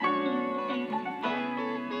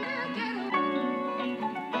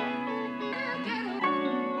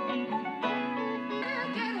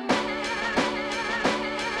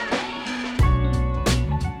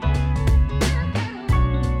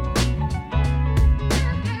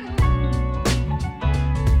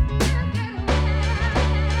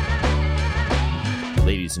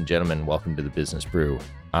ladies and gentlemen. Welcome to the Business Brew.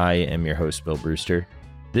 I am your host, Bill Brewster.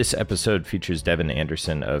 This episode features Devin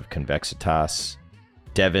Anderson of Convexitas.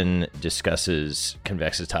 Devin discusses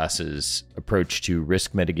Convexitas's approach to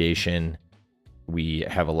risk mitigation. We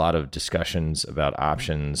have a lot of discussions about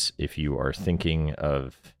options. If you are thinking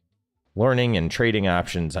of learning and trading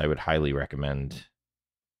options, I would highly recommend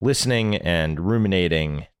listening and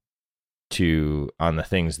ruminating on the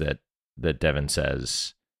things that Devin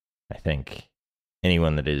says. I think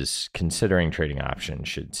anyone that is considering trading options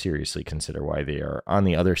should seriously consider why they are on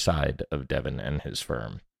the other side of Devin and his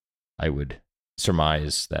firm. I would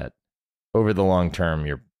surmise that over the long term,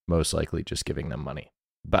 you're most likely just giving them money,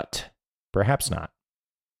 but perhaps not.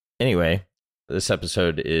 Anyway, this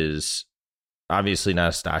episode is obviously not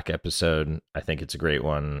a stock episode. I think it's a great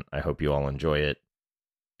one. I hope you all enjoy it.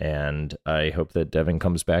 And I hope that Devin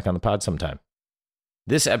comes back on the pod sometime.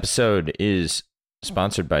 This episode is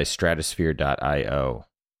sponsored by Stratosphere.io.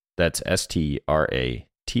 That's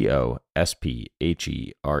STRATOSPHERE.io.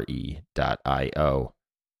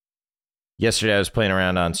 Yesterday, I was playing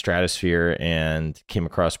around on Stratosphere and came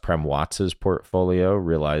across Prem Watts's portfolio,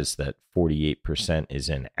 realized that 48% is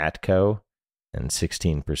in Atco and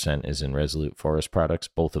 16% is in Resolute Forest Products.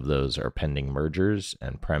 Both of those are pending mergers,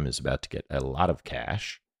 and Prem is about to get a lot of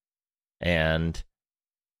cash. And,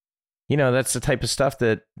 you know, that's the type of stuff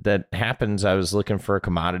that happens. I was looking for a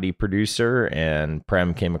commodity producer, and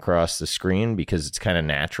Prem came across the screen because it's kind of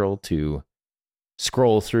natural to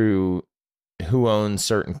scroll through who owns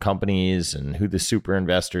certain companies and who the super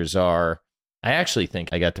investors are. I actually think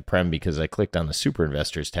I got to Prem because I clicked on the super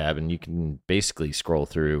investors tab, and you can basically scroll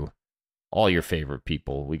through all your favorite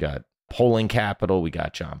people. We got Polling Capital, we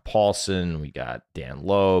got John Paulson, we got Dan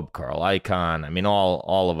Loeb, Carl Icahn. I mean,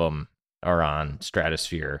 all of them are on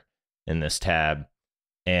Stratosphere in this tab.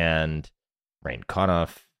 And Rain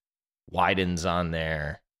Cunoff, Wyden's on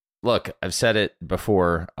there. Look, I've said it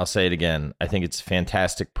before. I'll say it again. I think it's a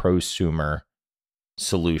fantastic prosumer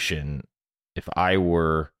solution. If I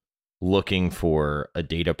were looking for a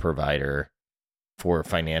data provider for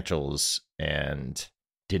financials and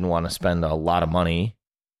didn't want to spend a lot of money,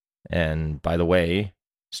 and by the way,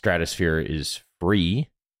 Stratosphere is free.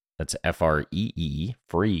 That's FREE,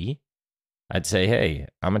 free. I'd say, hey,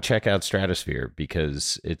 I'm going to check out Stratosphere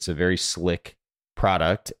because it's a very slick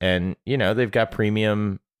product. And, you know, they've got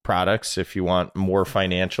premium products if you want more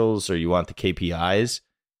financials or you want the KPIs.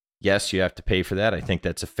 Yes, you have to pay for that. I think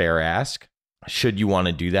that's a fair ask. Should you want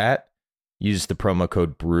to do that, use the promo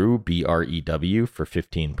code BREW, BREW, for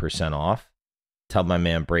 15% off. Tell my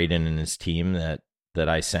man Braden and his team that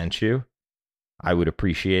I sent you. I would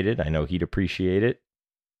appreciate it. I know he'd appreciate it.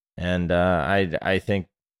 And I think,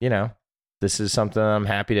 you know, this is something I'm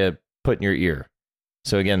happy to put in your ear.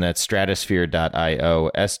 So again, that's stratosphere.io,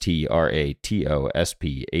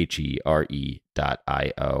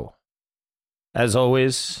 STRATOSPHERE.io. As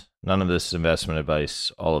always, none of this is investment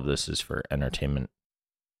advice. All of this is for entertainment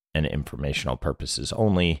and informational purposes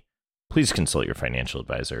only. Please consult your financial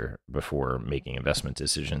advisor before making investment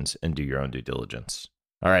decisions and do your own due diligence.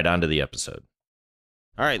 All right, on to the episode.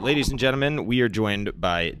 All right, ladies and gentlemen, we are joined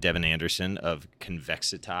by Devin Anderson of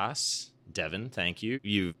Convexitas. Devin, thank you.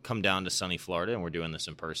 You've come down to sunny Florida, and we're doing this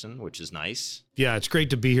in person, which is nice. Yeah, it's great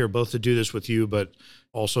to be here, both to do this with you, but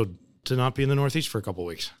also to not be in the Northeast for a couple of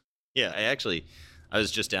weeks. Yeah, I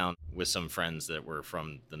was just down with some friends that were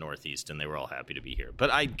from the Northeast, and they were all happy to be here.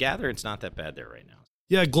 But I gather it's not that bad there right now.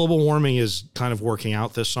 Yeah, global warming is kind of working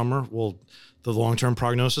out this summer. Well, the long-term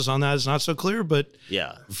prognosis on that is not so clear, but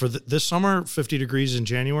yeah, for this summer, 50 degrees in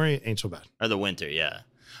January ain't so bad. Or the winter, yeah.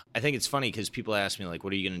 I think it's funny because people ask me, like,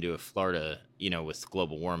 what are you going to do if Florida, you know, with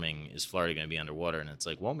global warming, is Florida going to be underwater? And it's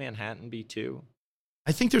like, won't Manhattan be too?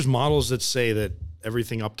 I think there's models that say that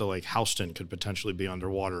everything up to like Houston could potentially be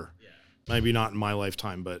underwater. Yeah. Maybe not in my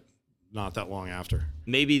lifetime, but not that long after.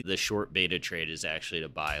 Maybe the short beta trade is actually to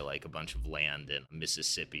buy like a bunch of land in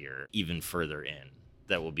Mississippi or even further in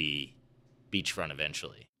that will be beachfront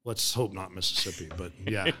eventually. Let's hope not Mississippi, but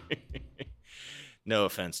yeah. No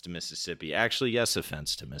offense to Mississippi. Actually, yes,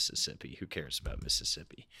 offense to Mississippi. Who cares about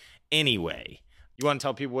Mississippi? Anyway, you want to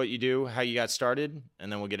tell people what you do, how you got started,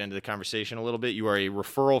 and then we'll get into the conversation a little bit. You are a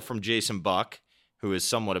referral from Jason Buck, who is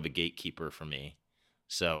somewhat of a gatekeeper for me.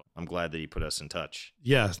 So I'm glad that he put us in touch.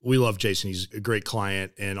 Yeah, we love Jason. He's a great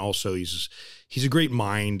client, and also he's a great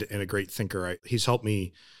mind and a great thinker. He's helped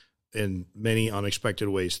me in many unexpected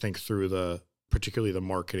ways think through particularly the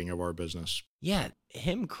marketing of our business. Yeah,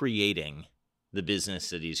 him creating the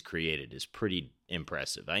business that he's created is pretty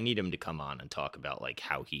impressive. I need him to come on and talk about like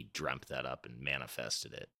how he dreamt that up and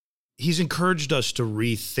manifested it. He's encouraged us to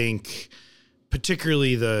rethink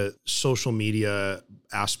particularly the social media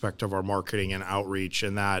aspect of our marketing and outreach,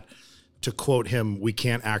 and that, to quote him, we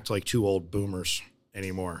can't act like two old boomers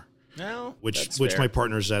anymore. No, which fair. my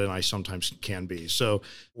partner Zed and I sometimes can be. So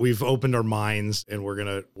we've opened our minds, and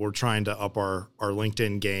we're trying to up our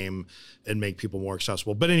LinkedIn game and make people more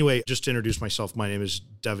accessible. But anyway, just to introduce myself, my name is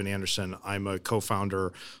Devin Anderson. I'm a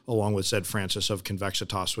co-founder along with Zed Francis of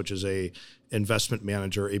Convexitas, which is a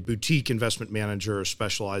boutique investment manager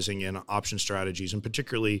specializing in option strategies and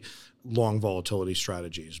particularly long volatility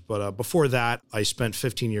strategies. But before that, I spent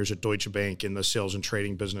 15 years at Deutsche Bank in the sales and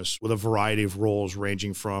trading business with a variety of roles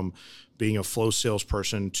ranging from being a flow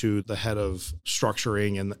salesperson to the head of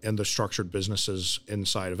structuring and the structured businesses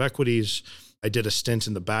inside of equities. I did a stint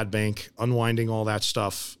in the bad bank, unwinding all that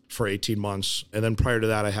stuff for 18 months. And then prior to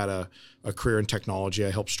that, I had a career in technology.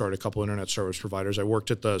 I helped start a couple internet service providers. I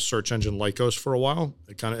worked at the search engine Lycos for a while,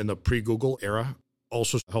 kind of in the pre-Google era.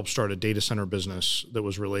 Also helped start a data center business that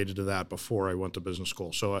was related to that before I went to business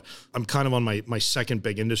school. So I'm kind of on my second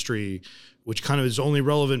big industry, which kind of is only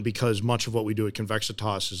relevant because much of what we do at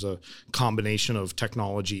Convexitas is a combination of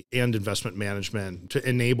technology and investment management to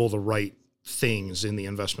enable the right things in the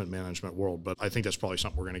investment management world. But I think that's probably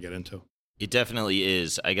something we're going to get into. It definitely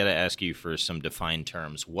is. I got to ask you for some defined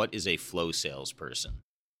terms. What is a flow salesperson?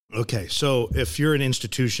 Okay, so if you're an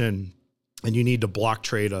institution and you need to block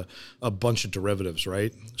trade a bunch of derivatives,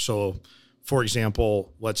 right? So for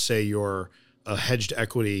example, let's say you're a hedged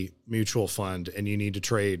equity mutual fund and you need to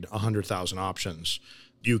trade 100,000 options.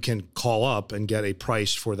 You can call up and get a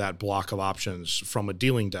price for that block of options from a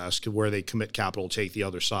dealing desk where they commit capital, take the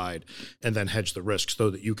other side, and then hedge the risk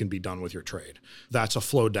so that you can be done with your trade. That's a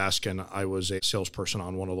flow desk, and I was a salesperson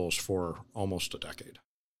on one of those for almost a decade.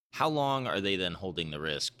 How long are they then holding the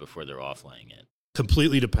risk before they're offlaying it?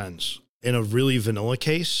 Completely depends. In a really vanilla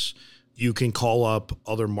case, you can call up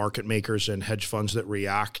other market makers and hedge funds that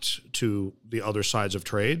react to the other sides of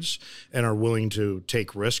trades and are willing to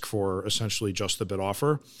take risk for essentially just the bid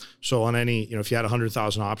offer. So on any, if you had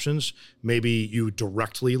 100,000 options, maybe you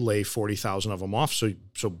directly lay 40,000 of them off. So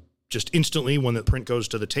just instantly when the print goes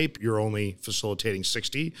to the tape, you're only facilitating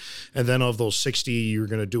 60. And then of those 60, you're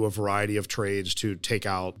going to do a variety of trades to take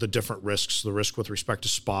out the different risks, the risk with respect to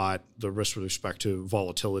spot, the risk with respect to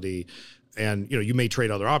volatility. And, you may trade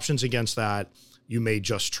other options against that. You may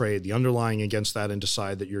just trade the underlying against that and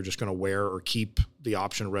decide that you're just going to wear or keep the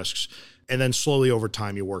option risks. And then slowly over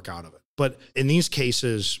time, you work out of it. But in these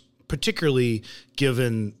cases, particularly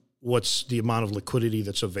given what's the amount of liquidity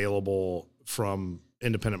that's available from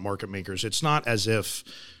independent market makers, it's not as if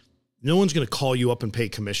no one's going to call you up and pay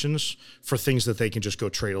commissions for things that they can just go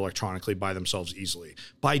trade electronically by themselves easily.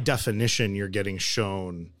 By definition, you're getting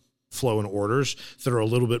shown flow and orders that are a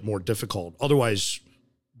little bit more difficult. Otherwise,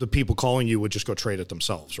 the people calling you would just go trade it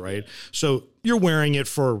themselves, right? So you're wearing it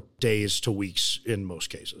for days to weeks in most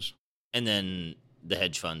cases. And then the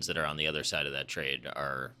hedge funds that are on the other side of that trade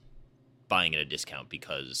are buying at a discount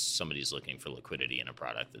because somebody's looking for liquidity in a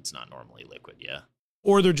product that's not normally liquid, yeah?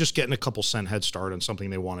 Or they're just getting a couple cent head start on something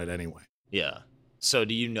they wanted anyway. Yeah. So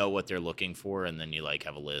do you know what they're looking for, and then you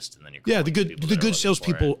have a list, and then you're the good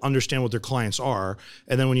salespeople understand what their clients are,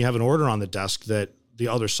 and then when you have an order on the desk that the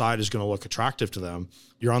other side is going to look attractive to them,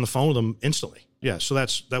 you're on the phone with them instantly. Yeah, so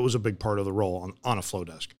that was a big part of the role on a flow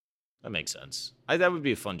desk. That makes sense. That would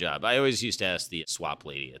be a fun job. I always used to ask the swap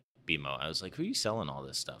lady at BMO. I was like, "Who are you selling all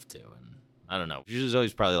this stuff to?" And I don't know. She was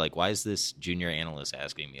always probably like, "Why is this junior analyst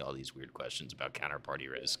asking me all these weird questions about counterparty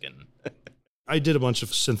risk?" And I did a bunch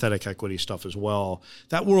of synthetic equity stuff as well.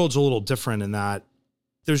 That world's a little different in that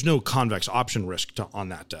there's no convex option risk on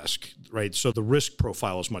that desk, right? So the risk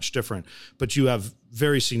profile is much different, but you have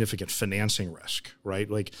very significant financing risk, right?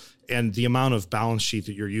 And the amount of balance sheet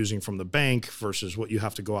that you're using from the bank versus what you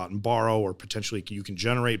have to go out and borrow, or potentially you can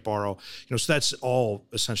borrow, so that's all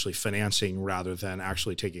essentially financing rather than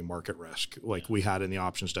actually taking market risk like we had in the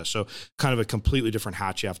options desk. So kind of a completely different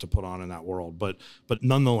hat you have to put on in that world, but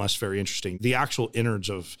nonetheless very interesting. The actual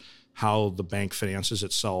innards of how the bank finances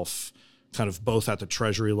itself, kind of both at the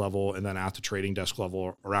treasury level and then at the trading desk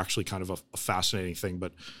level, are actually kind of a fascinating thing,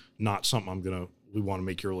 but not something we want to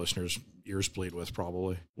make your listeners' ears bleed with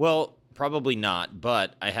probably. Well, probably not,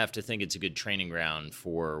 but I have to think it's a good training ground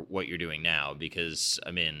for what you're doing now because,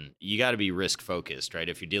 you got to be risk focused, right?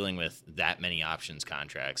 If you're dealing with that many options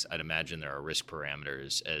contracts, I'd imagine there are risk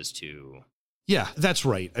parameters as to... Yeah, that's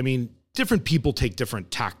right. Different people take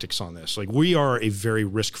different tactics on this. We are a very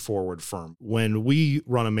risk forward firm. When we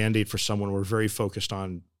run a mandate for someone, we're very focused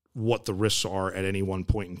on what the risks are at any one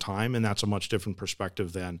point in time. And that's a much different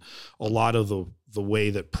perspective than a lot of the way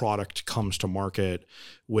that product comes to market,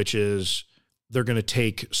 which is they're going to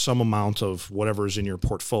take some amount of whatever is in your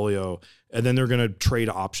portfolio, and then they're going to trade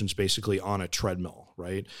options basically on a treadmill,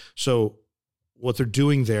 right? So what they're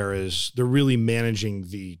doing there is they're really managing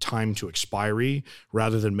the time to expiry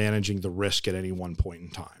rather than managing the risk at any one point in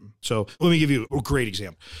time. So let me give you a great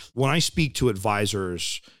example. When I speak to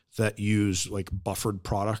advisors that use like buffered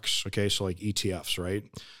products, okay, so like ETFs, right?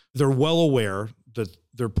 They're well aware that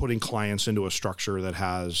they're putting clients into a structure that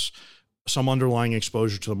has some underlying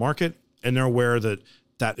exposure to the market, and they're aware that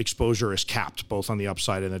that exposure is capped both on the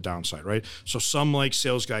upside and the downside, right? So some like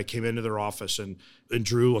sales guy came into their office and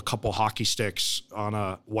drew a couple hockey sticks on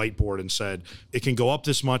a whiteboard and said, it can go up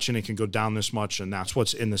this much and it can go down this much, and that's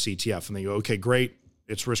what's in this ETF. And they go, okay, great,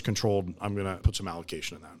 it's risk controlled, I'm gonna put some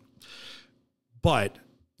allocation in that. But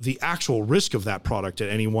the actual risk of that product at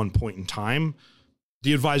any one point in time,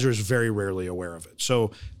 the advisor is very rarely aware of it. So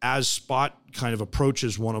as spot kind of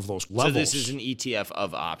approaches one of those levels. So this is an ETF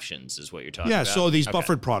of options is what you're talking about? Yeah, so these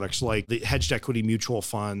buffered products like the hedged equity mutual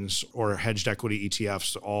funds or hedged equity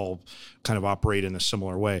ETFs all kind of operate in a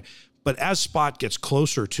similar way. But as spot gets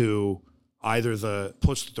closer to either the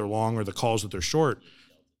puts that they're long or the calls that they're short,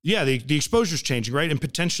 yeah, the exposure is changing, right? And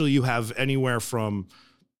potentially you have anywhere from,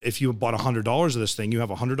 if you bought $100 of this thing, you have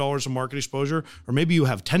 $100 of market exposure, or maybe you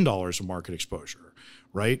have $10 of market exposure,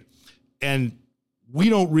 right? And we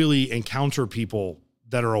don't really encounter people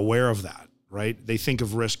that are aware of that, right? They think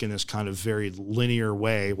of risk in this kind of very linear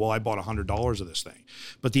way. Well, I bought $100 of this thing.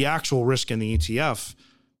 But the actual risk in the ETF,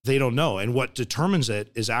 they don't know. And what determines it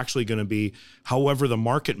is actually going to be however the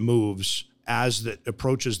market moves as it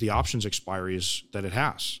approaches the options expiries that it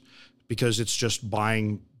has, because it's just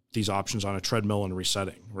buying these options on a treadmill and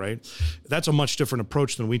resetting, right? That's a much different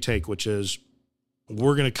approach than we take, which is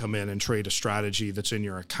we're going to come in and trade a strategy that's in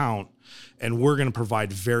your account, and we're going to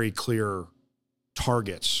provide very clear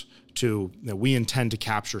targets to, we intend to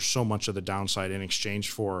capture so much of the downside in exchange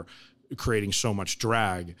for creating so much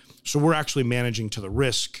drag. So we're actually managing to the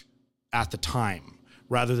risk at the time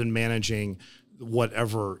rather than managing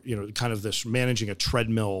whatever, kind of this managing a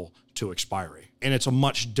treadmill to expiry. And it's a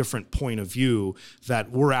much different point of view that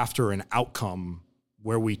we're after an outcome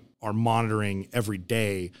where we are monitoring every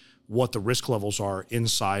day what the risk levels are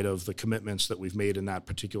inside of the commitments that we've made in that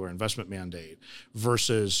particular investment mandate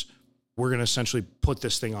versus we're going to essentially put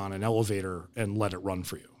this thing on an elevator and let it run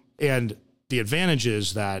for you. And the advantage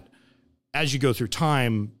is that as you go through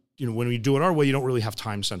time, when we do it our way, you don't really have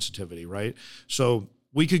time sensitivity, right? So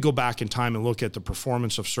we could go back in time and look at the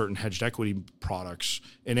performance of certain hedged equity products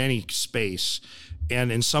in any space.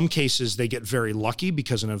 And in some cases, they get very lucky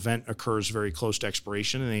because an event occurs very close to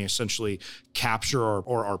expiration and they essentially capture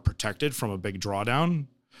or are protected from a big drawdown.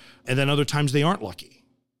 And then other times they aren't lucky,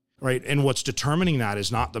 right? And what's determining that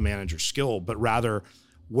is not the manager's skill, but rather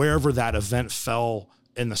wherever that event fell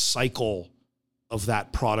in the cycle of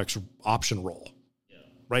that product's option roll,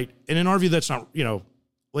 right? And in our view, that's not,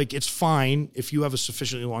 it's fine if you have a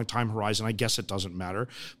sufficiently long time horizon. I guess it doesn't matter,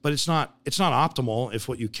 but it's not optimal if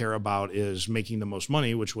what you care about is making the most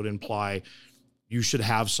money, which would imply you should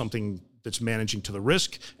have something that's managing to the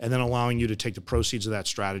risk and then allowing you to take the proceeds of that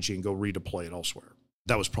strategy and go redeploy it elsewhere.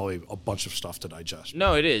 That was probably a bunch of stuff to digest.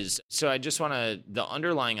 No, it is. So I just want to, the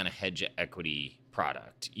underlying on a hedge equity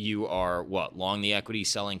product, you are what, long the equity,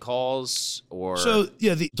 selling calls, or? So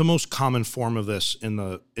yeah, the most common form of this in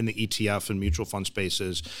the ETF and mutual fund space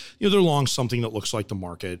is, they're long something that looks like the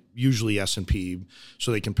market, usually S&P,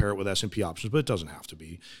 so they compare it with S&P options, but it doesn't have to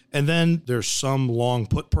be. And then there's some long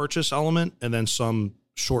put purchase element, and then some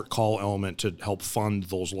short call element to help fund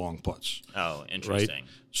those long puts. Oh, interesting. Right?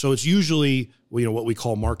 So it's usually, what we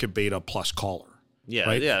call market beta plus caller. Yeah,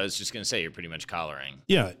 right? Yeah. I was just going to say you're pretty much collaring.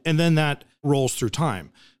 Yeah, and then that rolls through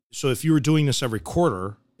time. So if you were doing this every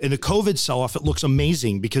quarter, in the COVID sell-off, it looks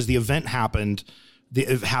amazing because the event happened.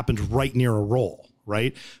 It happened right near a roll,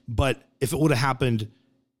 right? But if it would have happened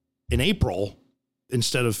in April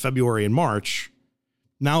instead of February and March,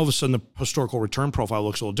 now all of a sudden the historical return profile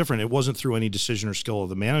looks a little different. It wasn't through any decision or skill of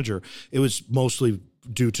the manager. It was mostly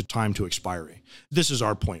due to time to expiry. This is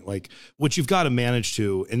our point. Like, what you've got to manage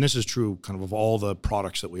to, and this is true kind of all the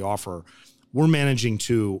products that we offer, we're managing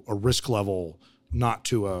to a risk level, not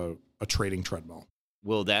to a trading treadmill.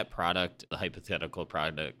 Will that product, the hypothetical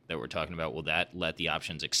product that we're talking about, will that let the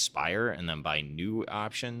options expire and then buy new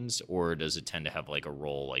options, or does it tend to have like a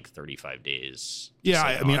roll, like 35 days?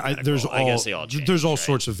 Yeah, there's all right?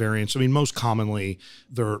 sorts of variants. Most commonly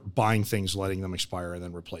they're buying things, letting them expire, and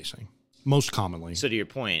then replacing. Most commonly. So to your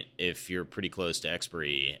point, if you're pretty close to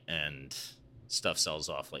expiry and stuff sells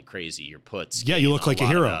off like crazy, your puts. Yeah, you look like a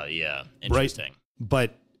hero. Yeah, interesting. Right?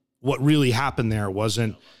 But what really happened there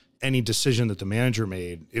wasn't any decision that the manager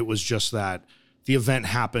made. It was just that the event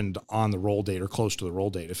happened on the roll date or close to the roll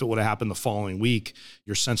date. If it would have happened the following week,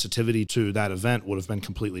 your sensitivity to that event would have been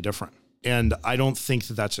completely different. And I don't think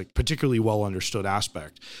that that's a particularly well understood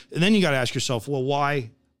aspect. And then you got to ask yourself, well,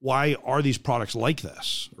 why are these products like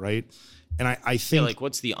this, right? And I think, like,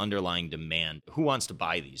 what's the underlying demand? Who wants to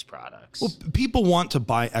buy these products? well, people want to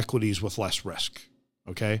buy equities with less risk,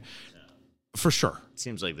 okay? Yeah. For sure. It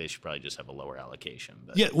seems like they should probably just have a lower allocation.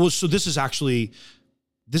 But. Yeah, well, so this is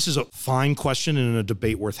a fine question and a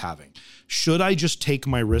debate worth having. Should I just take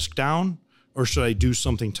my risk down, or should I do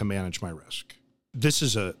something to manage my risk? This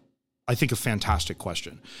is I think, a fantastic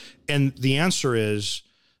question. And the answer is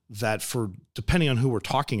that depending on who we're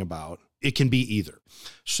talking about, it can be either.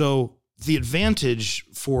 So the advantage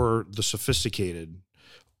for the sophisticated,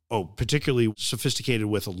 particularly sophisticated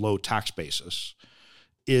with a low tax basis,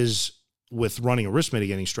 is with running a risk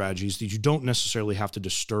mitigating strategies that you don't necessarily have to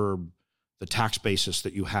disturb the tax basis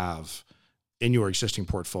that you have in your existing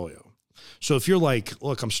portfolio. So if you're like,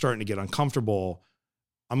 look, I'm starting to get uncomfortable,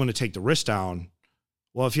 I'm going to take the risk down.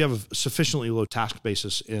 Well, if you have a sufficiently low tax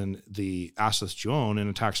basis in the assets that you own in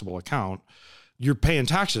a taxable account, you're paying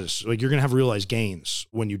taxes. Like, you're going to have realized gains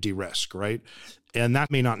when you de-risk, right? And that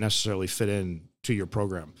may not necessarily fit in to your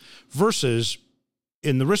program. Versus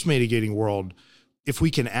in the risk mitigating world, if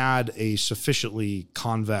we can add a sufficiently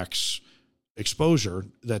convex exposure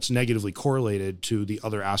that's negatively correlated to the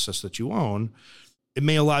other assets that you own, it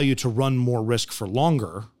may allow you to run more risk for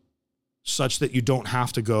longer, such that you don't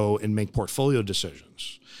have to go and make portfolio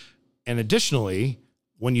decisions. And additionally,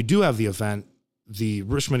 when you do have the event, the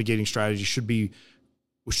risk mitigating strategy should be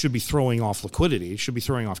throwing off liquidity, should be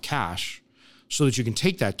throwing off cash, so that you can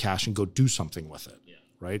take that cash and go do something with it,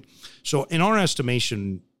 right? So in our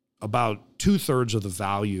estimation, about 2/3 of the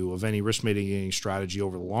value of any risk mitigating strategy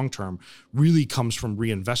over the long term really comes from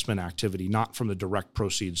reinvestment activity, not from the direct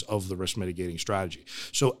proceeds of the risk mitigating strategy.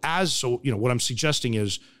 So what I'm suggesting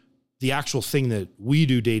is the actual thing that we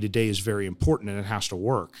do day to day is very important and it has to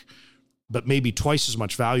work. But maybe twice as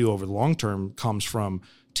much value over the long term comes from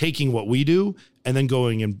taking what we do and then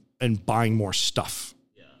going and buying more stuff,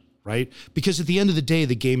 right? Because at the end of the day,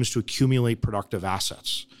 the game is to accumulate productive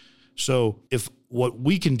assets. So if what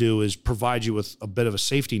we can do is provide you with a bit of a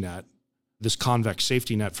safety net, this convex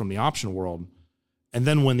safety net from the option world, and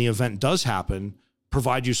then when the event does happen,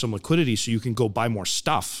 provide you some liquidity so you can go buy more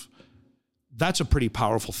stuff, that's a pretty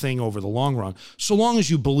powerful thing over the long run. So long as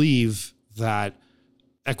you believe that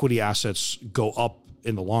equity assets go up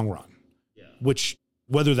in the long run, which,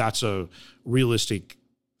 whether that's a realistic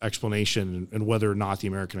explanation and whether or not the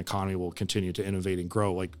American economy will continue to innovate and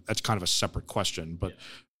grow, like, that's kind of a separate question, but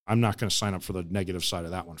I'm not going to sign up for the negative side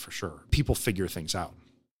of that one for sure. People figure things out.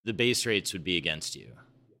 The base rates would be against you.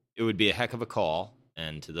 It would be a heck of a call.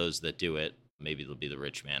 And to those that do it, maybe they'll be the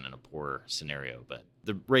rich man in a poor scenario, but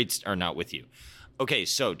the rates are not with you. Okay,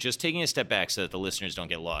 so just taking a step back so that the listeners don't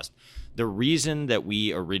get lost. The reason that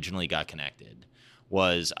we originally got connected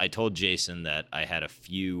was I told Jason that I had a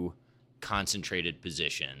few concentrated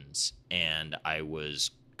positions and I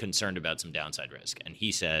was concerned about some downside risk. And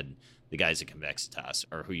he said the guys at Convexitas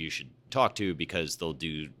are who you should talk to because they'll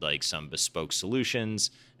do like some bespoke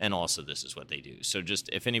solutions. And also this is what they do. So just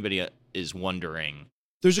if anybody is wondering,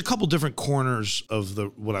 there's a couple different corners of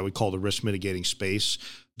what I would call the risk mitigating space.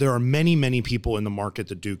 There are many, many people in the market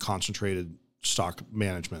that do concentrated stock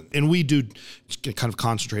management. And we do kind of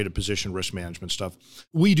concentrated position risk management stuff.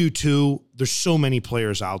 We do too. There's so many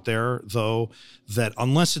players out there, though, that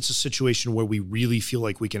unless it's a situation where we really feel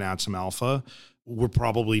like we can add some alpha, we're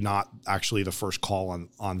probably not actually the first call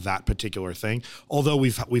on that particular thing. Although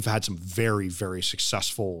we've had some very, very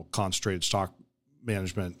successful concentrated stock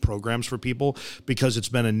management programs for people because it's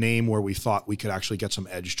been a name where we thought we could actually get some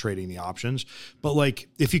edge trading the options. But like,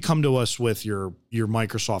 if you come to us with your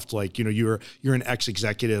Microsoft, like, you're an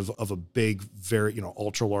ex-executive of a big, very,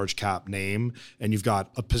 ultra large cap name, and you've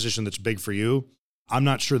got a position that's big for you, I'm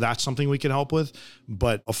not sure that's something we can help with,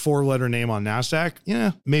 but a 4-letter name on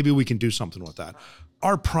NASDAQ, maybe we can do something with that.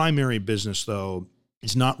 Our primary business, though,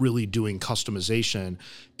 is not really doing customization.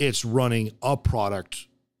 It's running a product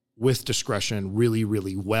with discretion really,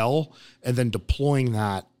 really well, and then deploying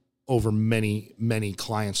that over many, many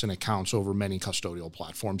clients and accounts over many custodial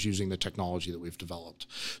platforms using the technology that we've developed.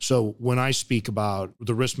 So when I speak about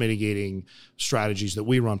the risk mitigating strategies that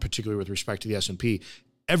we run, particularly with respect to the S&P,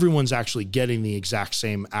 everyone's actually getting the exact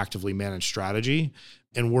same actively managed strategy,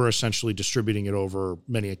 and we're essentially distributing it over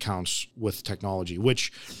many accounts with technology,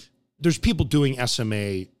 which there's people doing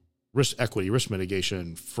SMA equity risk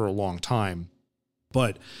mitigation for a long time,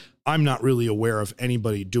 but I'm not really aware of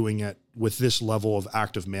anybody doing it with this level of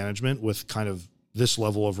active management with kind of this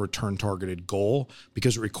level of return targeted goal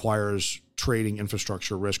because it requires trading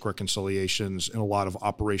infrastructure, risk reconciliations, and a lot of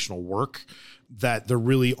operational work that there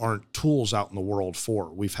really aren't tools out in the world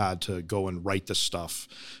for. We've had to go and write this stuff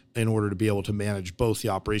in order to be able to manage both the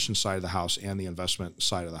operations side of the house and the investment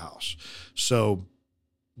side of the house. So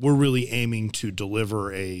we're really aiming to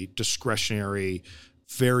deliver a discretionary,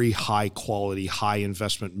 very high quality, high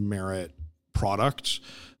investment merit product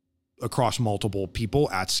across multiple people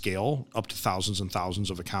at scale, up to thousands and thousands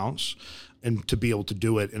of accounts, and to be able to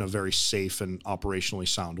do it in a very safe and operationally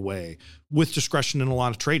sound way with discretion in a lot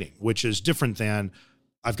of trading, which is different than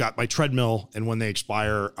I've got my treadmill and when they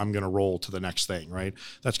expire, I'm going to roll to the next thing, right?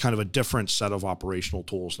 That's kind of a different set of operational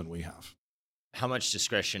tools than we have. How much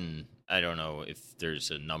discretion, I don't know if there's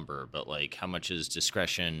a number, but like how much is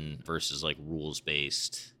discretion versus like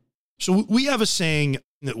rules-based? So we have a saying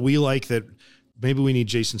that we like that maybe we need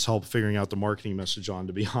Jason's help figuring out the marketing message on,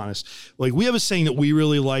 to be honest. Like we have a saying that we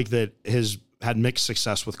really like that has had mixed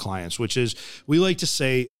success with clients, which is we like to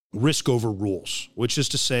say risk over rules, which is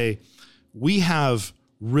to say we have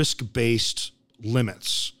risk-based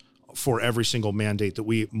limits for every single mandate that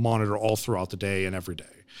we monitor all throughout the day and every day.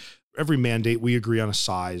 Every mandate, we agree on a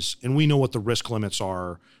size, and we know what the risk limits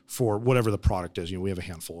are for whatever the product is. You know, we have a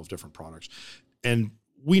handful of different products, and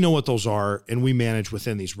we know what those are, and we manage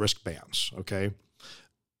within these risk bands, okay?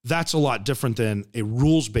 That's a lot different than a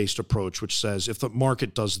rules-based approach, which says if the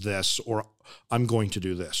market does this, or I'm going to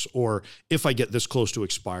do this, or if I get this close to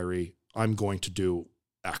expiry, I'm going to do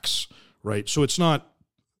X, right? So it's not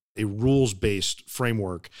a rules-based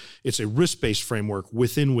framework. It's a risk-based framework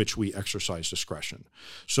within which we exercise discretion.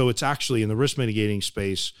 So it's actually in the risk mitigating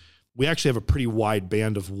space, we actually have a pretty wide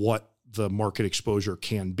band of what the market exposure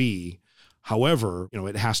can be. However, you know,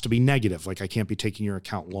 it has to be negative. Like I can't be taking your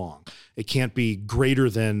account long. It can't be greater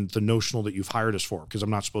than the notional that you've hired us for because I'm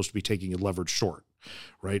not supposed to be taking a leverage short,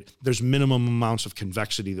 right? There's minimum amounts of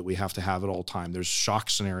convexity that we have to have at all time. There's shock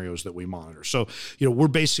scenarios that we monitor. So, you know, we're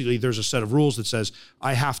basically, there's a set of rules that says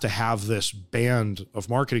I have to have this band of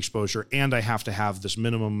market exposure and I have to have this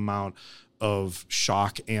minimum amount of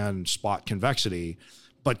shock and spot convexity.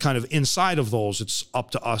 But kind of inside of those, it's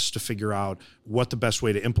up to us to figure out what the best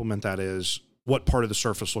way to implement that is, what part of the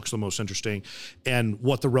surface looks the most interesting, and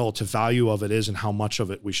what the relative value of it is and how much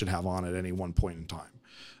of it we should have on at any one point in time.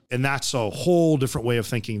 And that's a whole different way of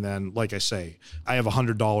thinking than, like I say, I have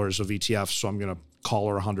 $100 of ETFs, so I'm going to call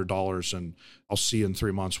her $100 and I'll see you in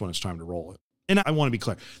 3 months when it's time to roll it. And I want to be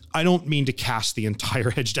clear. I don't mean to cast the entire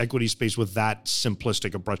hedged equity space with that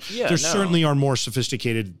simplistic approach. There certainly are more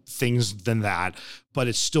sophisticated things than that, but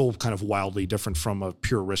it's still kind of wildly different from a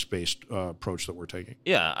pure risk-based approach that we're taking.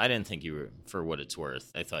 Yeah, I didn't think you were, for what it's worth.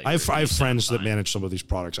 I thought I have friends that manage some of these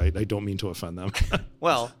products. I don't mean to offend them.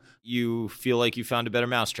 Well, you feel like you found a better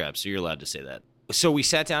mousetrap, so you're allowed to say that. So we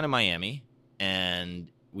sat down in Miami, and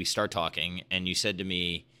we start talking, and you said to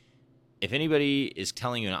me, if anybody is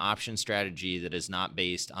telling you an option strategy that is not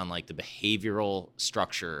based on like the behavioral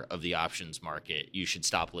structure of the options market, you should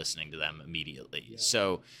stop listening to them immediately. Yeah.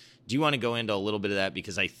 So do you want to go into a little bit of that?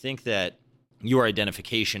 Because I think that your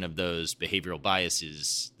identification of those behavioral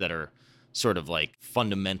biases that are sort of like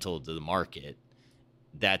fundamental to the market,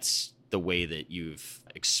 that's the way that you've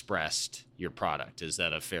expressed your product. Is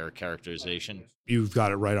that a fair characterization? You've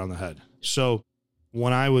got it right on the head. So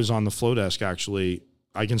when I was on the flow desk, actually,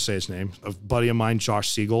 I can say his name, a buddy of mine, Josh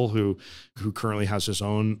Siegel, who currently has his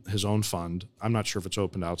own fund. I'm not sure if it's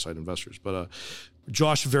open to outside investors, but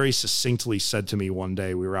Josh very succinctly said to me one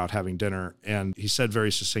day, we were out having dinner, and he said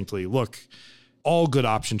very succinctly, look, all good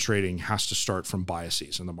option trading has to start from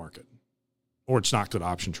biases in the market, or it's not good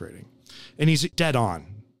option trading. And he's dead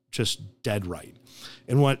on, just dead right.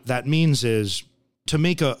 And what that means is to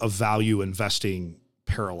make a value investing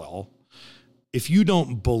parallel, if you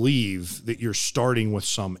don't believe that you're starting with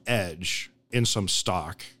some edge in some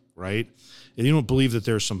stock, right, and you don't believe that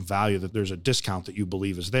there's some value, that there's a discount that you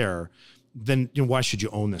believe is there, then why should you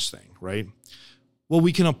own this thing, right? Well,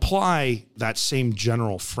 we can apply that same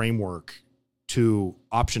general framework to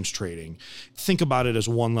options trading. Think about it as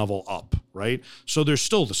one level up, right? So there's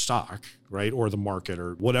still the stock, right, or the market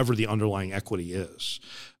or whatever the underlying equity is.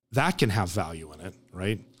 That can have value in it,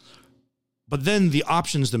 right? But then the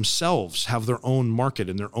options themselves have their own market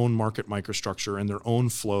and their own market microstructure and their own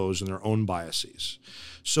flows and their own biases.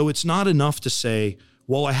 So it's not enough to say,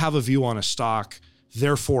 well, I have a view on a stock,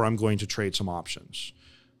 therefore I'm going to trade some options.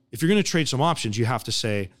 If you're going to trade some options, you have to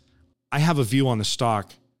say, I have a view on the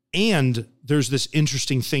stock, and there's this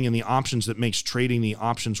interesting thing in the options that makes trading the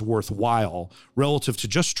options worthwhile relative to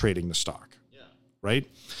just trading the stock, right?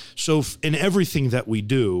 So in everything that we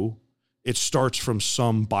do, it starts from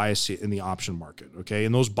some bias in the option market, okay?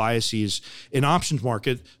 And those biases in options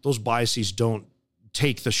market, those biases don't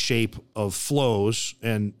take the shape of flows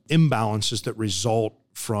and imbalances that result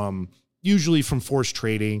from usually from forced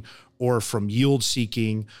trading or from yield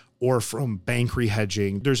seeking or from bank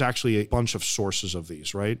rehedging. There's actually a bunch of sources of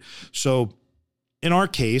these, right? So in our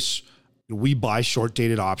case, we buy short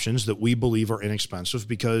dated options that we believe are inexpensive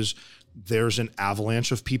because there's an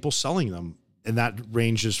avalanche of people selling them. And that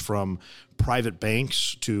ranges from private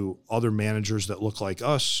banks to other managers that look like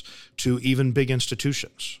us to even big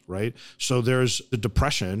institutions, right? So there's a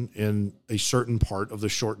depression in a certain part of the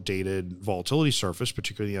short dated volatility surface,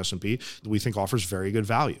 particularly the S&P, that we think offers very good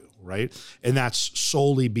value, right? And that's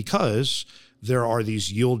solely because there are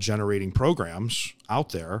these yield generating programs out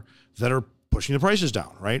there that are pushing the prices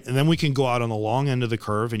down, right? And then we can go out on the long end of the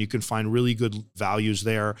curve and you can find really good values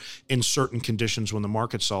there in certain conditions when the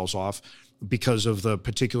market sells off because of the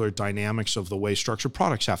particular dynamics of the way structured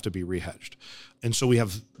products have to be rehedged. And so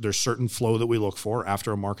there's certain flow that we look for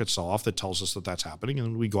after a market sell-off that tells us that that's happening,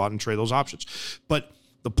 and we go out and trade those options. But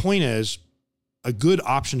the point is, a good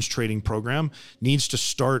options trading program needs to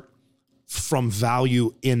start from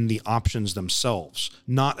value in the options themselves,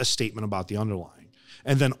 not a statement about the underlying.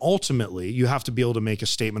 And then ultimately, you have to be able to make a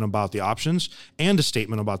statement about the options and a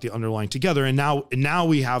statement about the underlying together. And now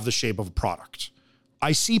we have the shape of a product.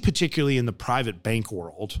 I see particularly in the private bank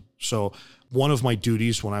world. So one of my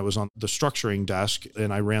duties when I was on the structuring desk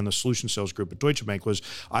and I ran the solution sales group at Deutsche Bank was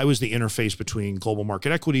I was the interface between global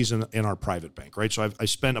market equities and our private bank, right? So I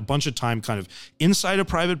spent a bunch of time kind of inside a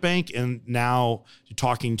private bank and now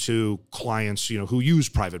talking to clients, who use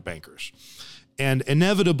private bankers. And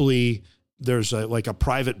inevitably, there's a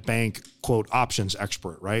private bank, quote, options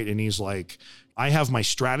expert, right? And he's like, I have my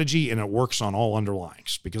strategy and it works on all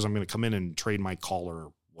underlyings because I'm going to come in and trade my call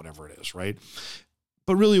or whatever it is, right?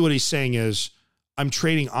 But really what he's saying is I'm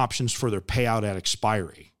trading options for their payout at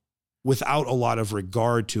expiry without a lot of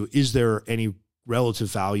regard to, is there any relative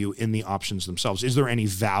value in the options themselves? Is there any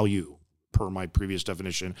value, per my previous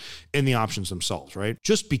definition, in the options themselves, right?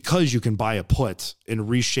 Just because you can buy a put and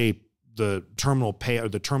reshape the terminal pay or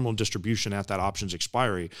the terminal distribution at that option's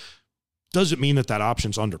expiry doesn't mean that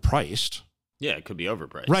option's underpriced. Yeah, it could be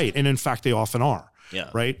overpriced. Right. And in fact, they often are.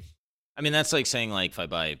 Yeah. Right. I mean, that's like saying if I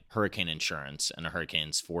buy hurricane insurance and a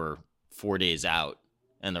hurricane's for 4 days out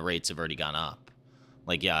and the rates have already gone up.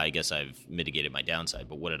 Yeah, I guess I've mitigated my downside,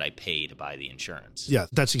 but what did I pay to buy the insurance? Yeah,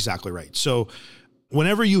 that's exactly right. So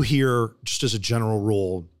whenever you hear, just as a general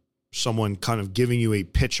rule, someone kind of giving you a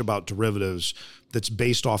pitch about derivatives that's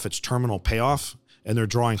based off its terminal payoff and they're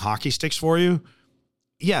drawing hockey sticks for you,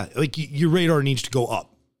 yeah, your radar needs to go up.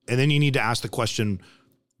 And then you need to ask the question,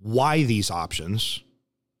 why these options?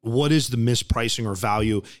 What is the mispricing or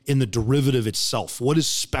value in the derivative itself? What is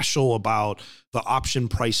special about the option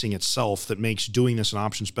pricing itself that makes doing this in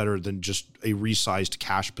options better than just a resized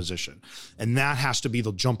cash position? And that has to be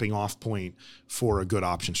the jumping off point for a good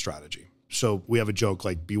option strategy. So we have a joke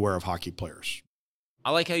like, beware of hockey players. I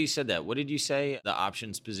like how you said that. What did you say? The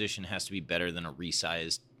options position has to be better than a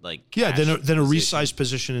resized, than a resized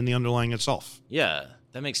position in the underlying itself. Yeah,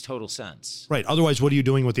 that makes total sense. Right. Otherwise, what are you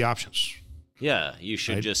doing with the options? Yeah, you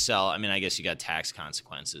should just sell. I mean, I guess you got tax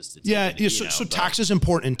consequences to take. Yeah, so tax is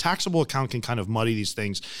important, and taxable account can kind of muddy these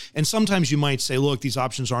things. And sometimes you might say, look, these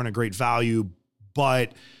options aren't a great value,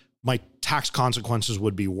 but my tax consequences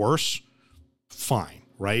would be worse. Fine,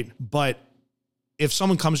 right? But if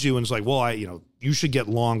someone comes to you and is like, well, you should get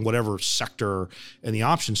long whatever sector in the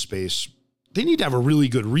option space, they need to have a really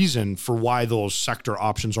good reason for why those sector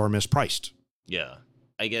options are mispriced. Yeah.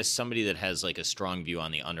 I guess somebody that has a strong view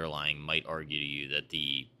on the underlying might argue to you that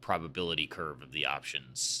the probability curve of the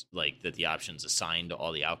options, that the options assigned to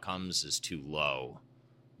all the outcomes is too low.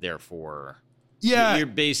 Therefore, you're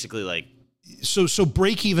basically so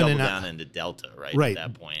break even double down into delta, right? Right.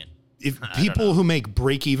 At that point. If people who make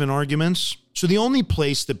break even arguments, so the only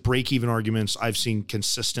place that break even arguments I've seen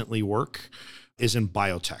consistently work is in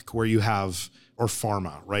biotech, where you have, or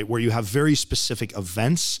pharma, right? Where you have very specific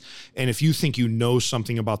events. And if you think you know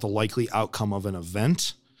something about the likely outcome of an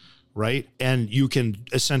event, right? And you can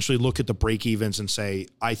essentially look at the break evens and say,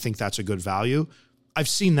 I think that's a good value. I've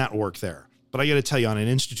seen that work there. But I got to tell you, on an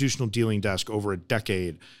institutional dealing desk over a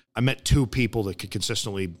decade, I met two people that could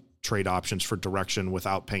consistently trade options for direction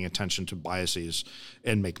without paying attention to biases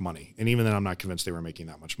and make money. And even then, I'm not convinced they were making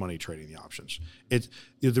that much money trading the options.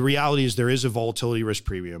 The reality is there is a volatility risk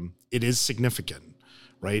premium. It is significant,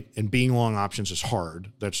 right? And being long options is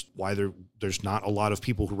hard. That's why there's not a lot of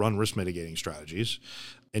people who run risk mitigating strategies,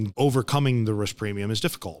 and overcoming the risk premium is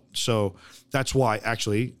difficult. So that's why,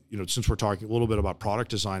 actually, since we're talking a little bit about product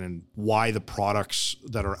design and why the products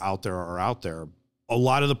that are out there, a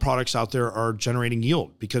lot of the products out there are generating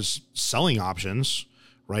yield because selling options,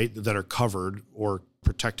 right, that are covered or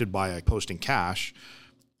protected by a posting cash,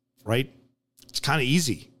 right? It's kind of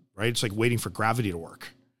easy, right? It's like waiting for gravity to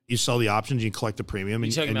work. You sell the options, you collect the premium,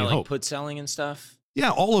 and you talking about hope. like put selling and stuff? Yeah,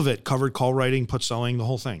 all of it. Covered call writing, put selling, the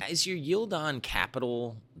whole thing. Is your yield on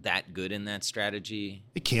capital that good in that strategy?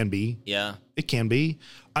 It can be. Yeah. It can be.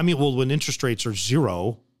 I mean, well, when interest rates are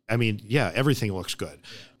zero, I mean, yeah, everything looks good.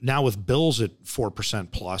 Yeah. Now with bills at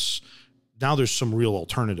 4% plus, now there's some real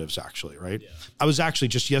alternatives actually, right? Yeah. I was actually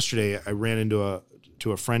just yesterday, I ran into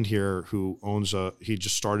a friend here who he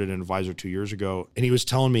just started an advisor 2 years ago. And he was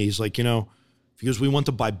telling me, he's like, because we went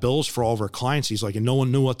to buy bills for all of our clients. He's like, and no one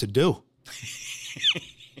knew what to do.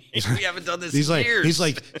 We haven't done this in years. He's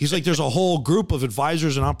like, there's a whole group of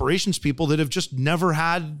advisors and operations people that have just never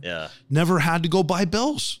had to go buy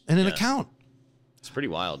bills in an account. It's pretty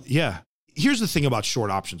wild. Yeah. Here's the thing about short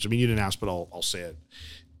options. I mean, you didn't ask, but I'll say it.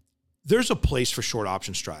 There's a place for short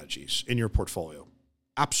option strategies in your portfolio.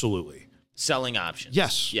 Absolutely. Selling options.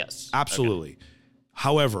 Yes. Absolutely. Okay.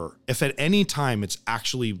 However, if at any time it's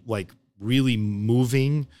actually like really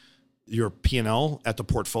moving your P&L at the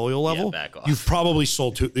portfolio level, back off. You've probably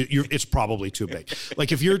sold it's probably too big.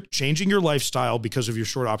 Like if you're changing your lifestyle because of your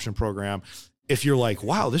short option program, if you're like,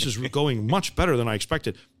 wow, this is going much better than I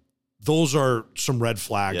expected, those are some red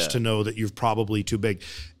flags to know that you're probably too big.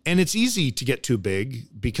 And it's easy to get too big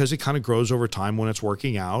because it kind of grows over time when it's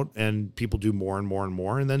working out and people do more and more and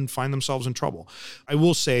more and then find themselves in trouble. I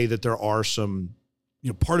will say that there are some,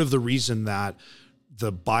 part of the reason that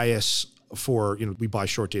the bias for, we buy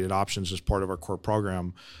short dated options as part of our core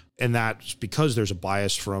program. And that's because there's a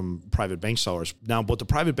bias from private bank sellers. Now, what the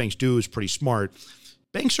private banks do is pretty smart.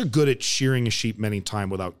 Banks are good at shearing a sheep many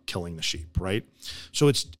times without killing the sheep, right? So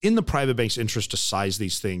it's in the private bank's interest to size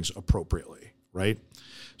these things appropriately, right?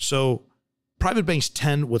 So private banks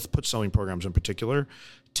tend, with put selling programs in particular,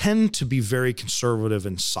 tend to be very conservative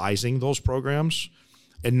in sizing those programs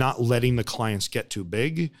and not letting the clients get too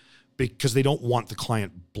big because they don't want the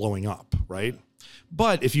client blowing up, right?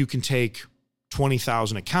 But if you can take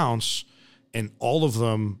 20,000 accounts and all of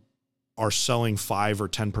them are selling 5 or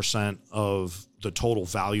 10% of the total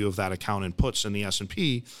value of that account in puts in the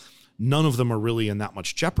S&P, none of them are really in that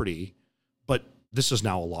much jeopardy, but this is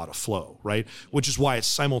now a lot of flow, right? Which is why it's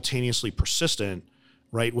simultaneously persistent,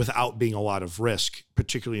 right? Without being a lot of risk,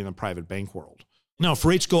 particularly in the private bank world. Now, if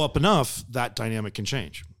rates go up enough, that dynamic can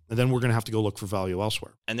change. And then we're going to have to go look for value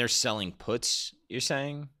elsewhere. And they're selling puts, you're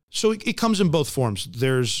saying? So it comes in both forms.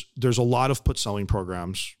 There's a lot of put selling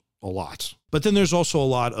programs, a lot. But then there's also a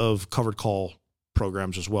lot of covered call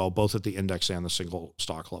programs as well, both at the index and the single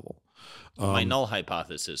stock level. My null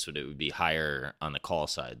hypothesis would it would be higher on the call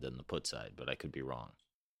side than the put side, but I could be wrong.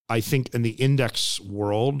 I think in the index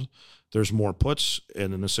world, there's more puts,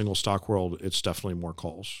 and in the single stock world, it's definitely more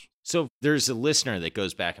calls. So there's a listener that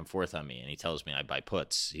goes back and forth on me, and he tells me I buy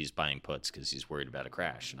puts. He's buying puts because he's worried about a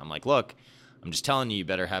crash. And I'm like, look, I'm just telling you, you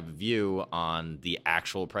better have a view on the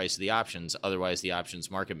actual price of the options. Otherwise, the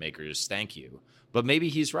options market makers thank you. But maybe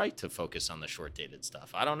he's right to focus on the short-dated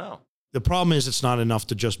stuff. I don't know. The problem is it's not enough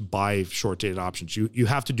to just buy short-dated options. You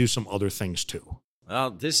have to do some other things too.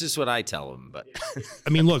 Well, this is what I tell him. But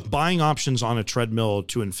I mean, look, buying options on a treadmill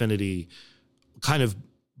to infinity kind of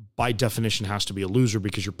by definition has to be a loser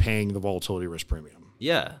because you're paying the volatility risk premium.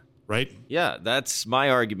 Yeah. Right? Yeah, that's my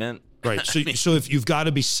argument. Right. So, so if you've got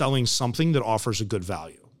to be selling something that offers a good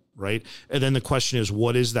value, right? And then the question is,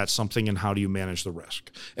 what is that something and how do you manage the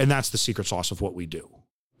risk? And that's the secret sauce of what we do.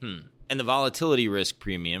 And the volatility risk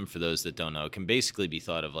premium, for those that don't know, can basically be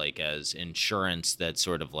thought of like as insurance that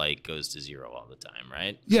sort of like goes to zero all the time,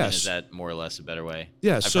 right? Yes. I mean, is that more or less a better way?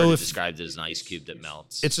 Yeah. I've heard it described as an ice cube that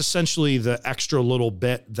melts. It's essentially the extra little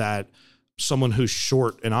bit that someone who's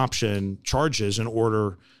short an option charges in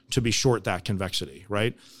order to be short that convexity,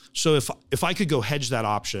 right? So if I could go hedge that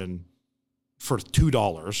option for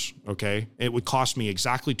 $2, okay, it would cost me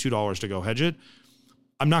exactly $2 to go hedge it.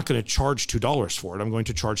 I'm not going to charge $2 for it. I'm going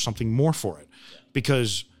to charge something more for it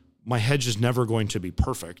because my hedge is never going to be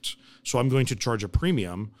perfect. So I'm going to charge a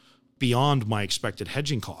premium beyond my expected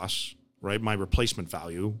hedging costs, right? My replacement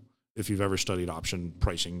value, if you've ever studied option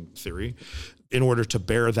pricing theory, in order to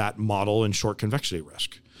bear that model and short convexity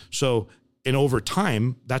risk. So, and over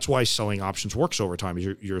time, that's why selling options works over time.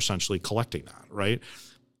 You're essentially collecting that, right?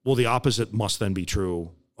 Well, the opposite must then be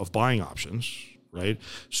true of buying options, right?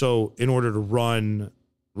 So in order to run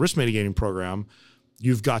risk mitigating program,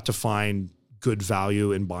 you've got to find good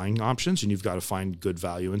value in buying options and you've got to find good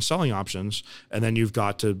value in selling options. And then you've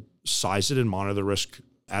got to size it and monitor the risk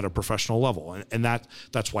at a professional level. And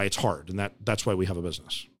that's why it's hard. And that's why we have a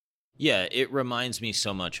business. Yeah, it reminds me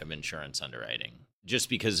so much of insurance underwriting, just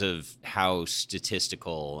because of how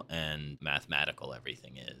statistical and mathematical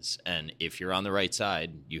everything is. And if you're on the right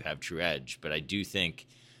side, you have true edge. But I just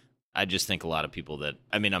think a lot of people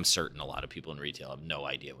I'm certain a lot of people in retail have no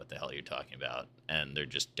idea what the hell you're talking about. And they're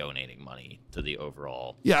just donating money to the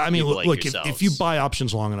overall. Yeah, I mean, look, if you buy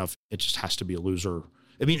options long enough, it just has to be a loser.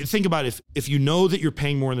 I mean, think about if you know that you're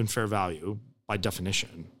paying more than fair value by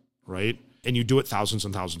definition, right? And you do it thousands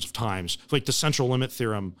and thousands of times, like the central limit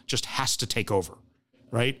theorem just has to take over,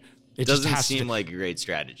 right? It doesn't seem like a great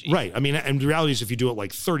strategy. Right. I mean, and the reality is if you do it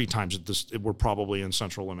like 30 times, we're probably in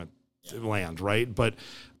central limit land, right? But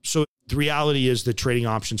so the reality is that trading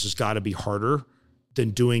options has got to be harder than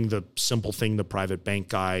doing the simple thing the private bank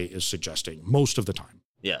guy is suggesting most of the time.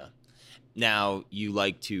 Yeah. Now, you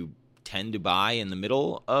like to tend to buy in the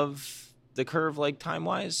middle of the curve, like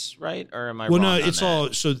time-wise, right? Or am I wrong? Well, no, it's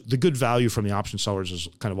all, so the good value from the option sellers is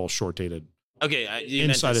kind of all short-dated. Okay, you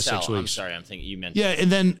inside meant to of 6 sell. weeks. I'm sorry, I'm thinking you meant Yeah, and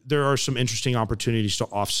then there are some interesting opportunities to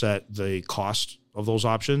offset the cost of those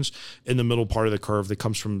options in the middle part of the curve that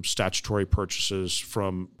comes from statutory purchases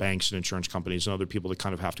from banks and insurance companies and other people that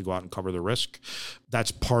kind of have to go out and cover the risk.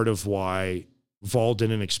 That's part of why vol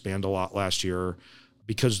didn't expand a lot last year,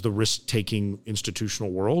 because the risk-taking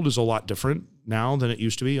institutional world is a lot different now than it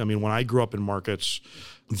used to be. I mean, when I grew up in markets,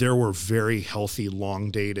 there were very healthy,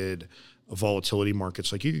 long-dated volatility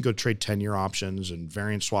markets. Like you could go trade 10-year options and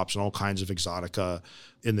variance swaps and all kinds of exotica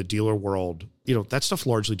in the dealer world. You know, that stuff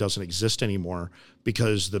largely doesn't exist anymore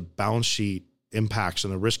because the balance sheet impacts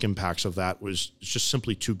and the risk impacts of that was just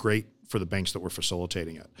simply too great for the banks that were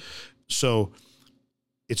facilitating it. So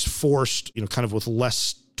it's forced, kind of with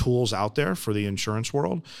less tools out there for the insurance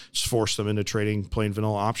world, it's forced them into trading plain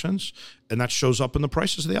vanilla options. And that shows up in the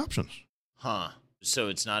prices of the options. Huh. So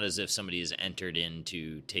it's not as if somebody has entered in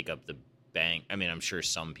to take up the bank. I mean, I'm sure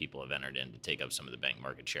some people have entered in to take up some of the bank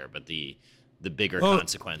market share, but the bigger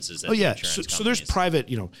consequences that the insurance so there's private,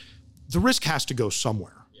 the risk has to go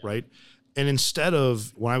somewhere, right? And instead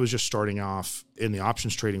of when I was just starting off in the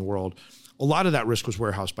options trading world, a lot of that risk was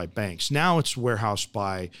warehoused by banks. Now it's warehoused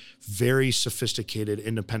by very sophisticated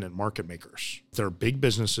independent market makers. They're big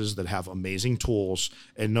businesses that have amazing tools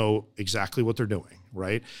and know exactly what they're doing,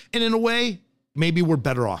 right? And in a way, maybe we're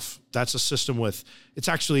better off. That's a system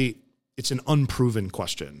it's an unproven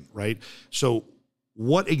question, right? So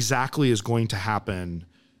what exactly is going to happen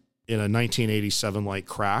in a 1987-like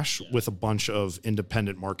crash with a bunch of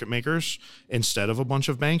independent market makers instead of a bunch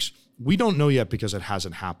of banks? We don't know yet because it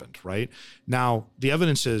hasn't happened, right? Now, the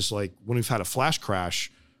evidence is like when we've had a flash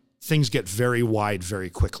crash, things get very wide very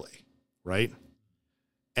quickly, right?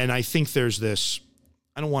 And I think there's this,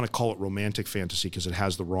 I don't want to call it romantic fantasy because it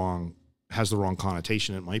has the wrong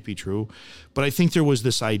connotation. It might be true, but I think there was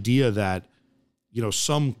this idea that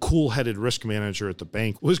some cool-headed risk manager at the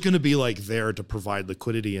bank was going to be like there to provide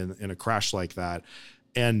liquidity in a crash like that.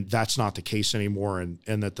 And that's not the case anymore.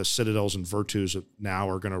 And that the Citadels and Virtus now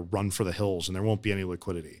are going to run for the hills and there won't be any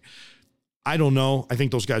liquidity. I don't know. I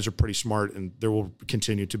think those guys are pretty smart and there will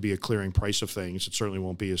continue to be a clearing price of things. It certainly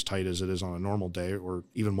won't be as tight as it is on a normal day or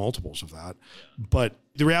even multiples of that. But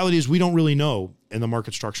the reality is we don't really know, and the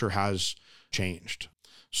market structure has changed.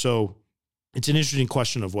 So it's an interesting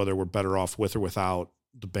question of whether we're better off with or without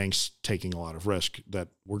the banks taking a lot of risk that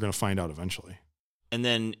we're going to find out eventually. And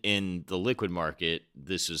then in the liquid market,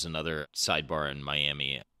 this is another sidebar in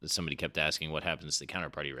Miami. Somebody kept asking what happens to the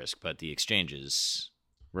counterparty risk, but the exchanges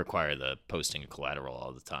require the posting of collateral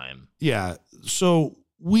all the time. Yeah. So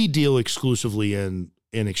we deal exclusively in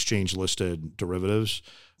exchange listed derivatives,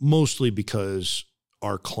 mostly because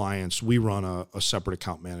our clients, we run a separate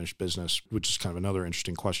account managed business, which is kind of another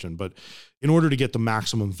interesting question. But in order to get the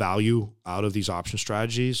maximum value out of these option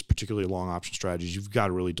strategies, particularly long option strategies, you've got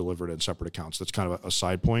to really deliver it in separate accounts. That's kind of a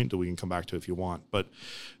side point that we can come back to if you want. But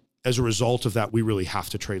as a result of that, we really have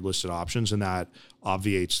to trade listed options, and that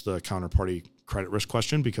obviates the counterparty credit risk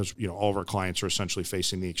question because all of our clients are essentially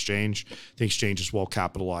facing the exchange. The exchange is well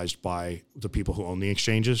capitalized by the people who own the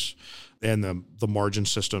exchanges, and the margin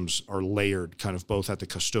systems are layered kind of both at the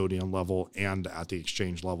custodian level and at the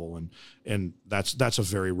exchange level, and that's a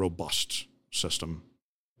very robust system.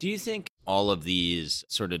 Do you think all of these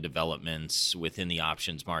sort of developments within the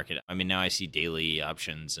options market, I mean, now I see daily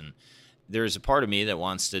options, and there's a part of me that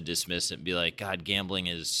wants to dismiss it and be like, God, gambling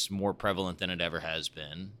is more prevalent than it ever has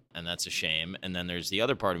been, and that's a shame. And then there's the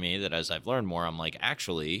other part of me that as I've learned more, I'm like,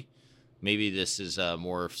 actually, maybe this is a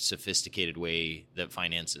more sophisticated way that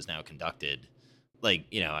finance is now conducted. Like,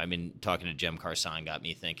 I mean, talking to Jem Carson got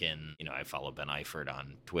me thinking, I follow Ben Eifert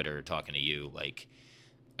on Twitter, talking to you. Like,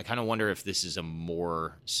 I kind of wonder if this is a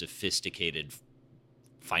more sophisticated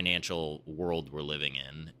financial world we're living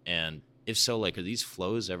in. And if so, like, are these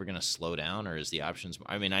flows ever going to slow down, or is the options?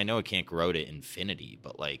 I mean, I know it can't grow to infinity,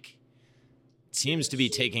 but like, it seems to be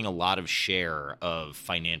taking a lot of share of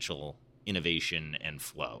financial innovation and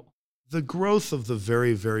flow. The growth of the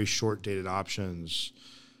very, very short dated options.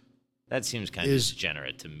 That seems kind of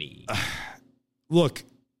degenerate to me. Look,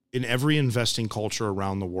 in every investing culture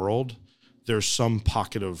around the world, there's some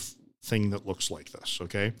pocket of thing that looks like this,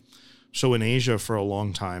 okay? So in Asia for a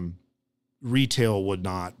long time, retail would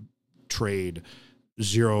not trade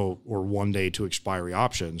 0 or 1 day to expiry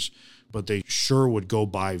options, but they sure would go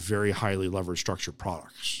buy very highly leveraged structured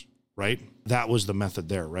products, right? That was the method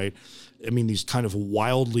there, right? I mean, these kind of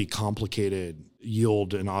wildly complicated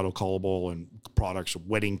yield and auto-callable and products,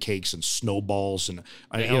 wedding cakes and snowballs. And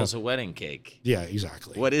the hell's a wedding cake? Yeah,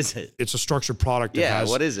 exactly. What is it? It's a structured product that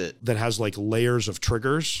what is it? That has like layers of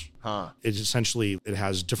triggers. Huh. It's essentially, it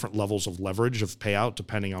has different levels of leverage of payout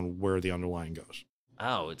depending on where the underlying goes.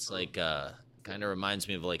 Oh, it's like kind of reminds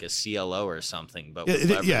me of like a CLO or something, but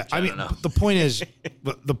I mean, the point is,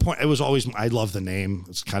 it was always, I love the name.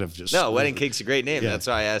 It's kind of just wedding cake's a great name. Yeah. That's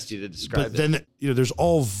why I asked you to describe it. But then there's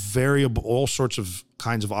all sorts of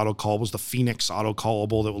kinds of auto callables. The Phoenix auto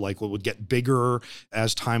callable that would get bigger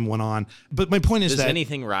as time went on. But my point is, does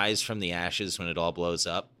anything rise from the ashes when it all blows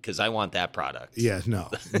up? Because I want that product. Yeah,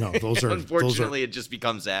 no, those are unfortunately it just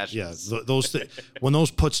becomes ashes. Yeah, when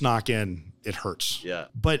those puts knock in, it hurts. Yeah,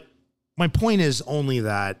 but my point is only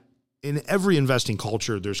that in every investing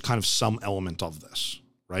culture, there's kind of some element of this,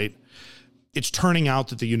 right? It's turning out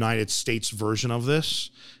that the United States version of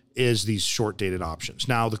this is these short dated options.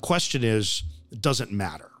 Now, the question is, does it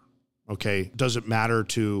matter? Okay. Does it matter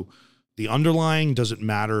to the underlying? Does it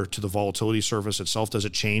matter to the volatility service itself? Does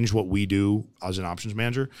it change what we do as an options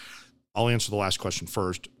manager? I'll answer the last question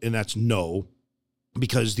first, and that's no,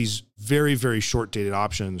 because these very, very short dated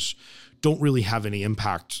options don't really have any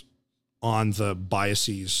impact on the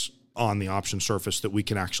biases on the option surface that we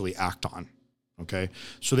can actually act on, okay?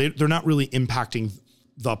 So they're not really impacting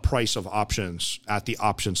the price of options at the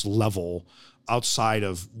options level outside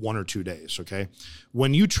of 1 or 2 days, okay?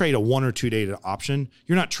 When you trade a 1 or 2 day option,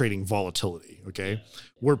 you're not trading volatility, okay?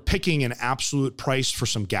 We're picking an absolute price for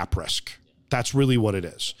some gap risk. That's really what it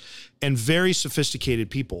is. And very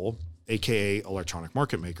sophisticated people, AKA electronic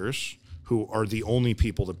market makers, who are the only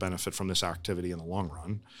people that benefit from this activity in the long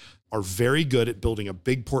run, are very good at building a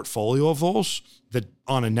big portfolio of those that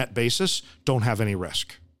on a net basis don't have any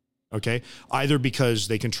risk, okay? Either because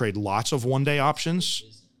they can trade lots of 1 day options.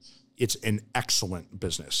 It's an excellent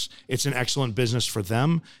business. It's an excellent business for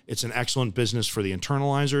them. It's an excellent business for the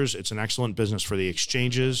internalizers. It's an excellent business for the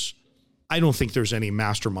exchanges. I don't think there's any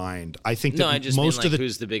mastermind. I think that I just most mean, like,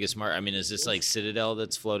 who's the biggest market? I mean, is this like Citadel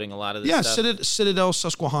that's floating a lot of this stuff? Yeah, Citadel,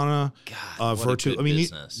 Susquehanna, God, Virtu. I mean,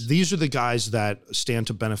 these are the guys that stand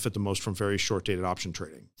to benefit the most from very short-dated option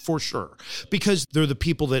trading, for sure. Because they're the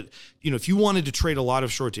people that, if you wanted to trade a lot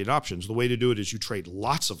of short-dated options, the way to do it is you trade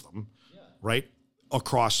lots of them, right,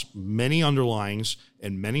 across many underlyings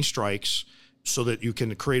and many strikes so that you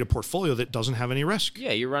can create a portfolio that doesn't have any risk.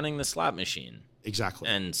 Yeah, you're running the slot machine. Exactly.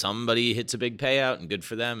 And somebody hits a big payout and good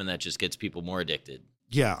for them, and that just gets people more addicted.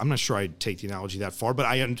 Yeah, I'm not sure I'd take the analogy that far, but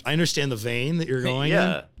I understand the vein that you're going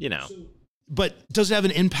in. Yeah, But does it have an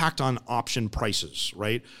impact on option prices,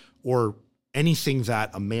 right? Or anything that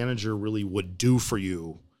a manager really would do for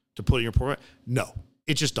you to put in your portfolio? No,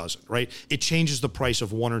 it just doesn't, right? It changes the price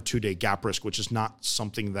of 1 or 2 day gap risk, which is not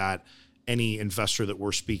something that any investor that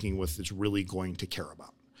we're speaking with is really going to care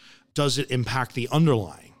about. Does it impact the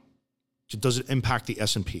underlying? Does it impact the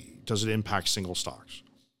S&P? Does it impact single stocks?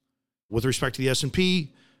 With respect to the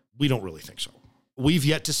S&P, we don't really think so. We've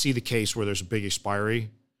yet to see the case where there's a big expiry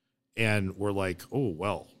and we're like, oh,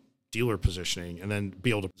 well, dealer positioning, and then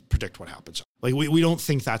be able to predict what happens. Like, we don't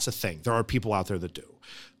think that's a thing. There are people out there that do.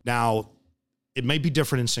 Now, it might be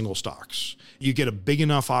different in single stocks. You get a big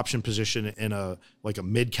enough option position in a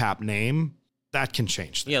mid-cap name, that can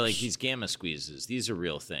change things. Yeah, like these gamma squeezes. These are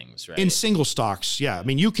real things, right? In single stocks, yeah. I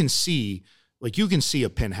mean, you can see a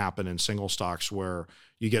pin happen in single stocks where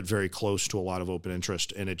you get very close to a lot of open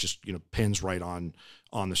interest and it just, pins right on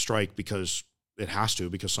the strike because it has to,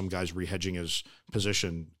 because some guy's rehedging his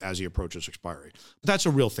position as he approaches expiry. But that's a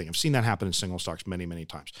real thing. I've seen that happen in single stocks many, many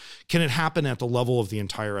times. Can it happen at the level of the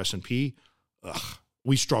entire S&P?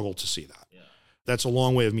 We struggle to see that. Yeah. That's a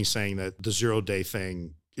long way of me saying that the 0 day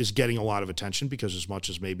thing is getting a lot of attention because as much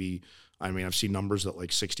as maybe I mean, I've seen numbers that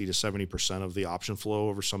like 60 to 70% of the option flow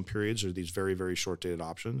over some periods are these very, very short dated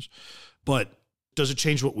options. But does it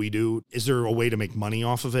change what we do? Is there a way to make money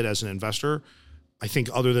off of it as an investor? I think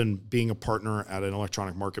other than being a partner at an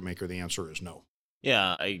electronic market maker, the answer is no.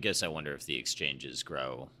 Yeah, I guess I wonder if the exchanges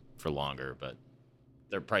grow for longer, but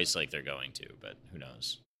they're priced like they're going to, but who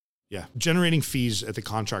knows? Yeah. Generating fees at the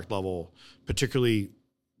contract level, particularly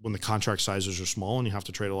when the contract sizes are small and you have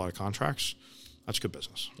to trade a lot of contracts, that's good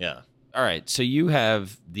business. Yeah. All right. So you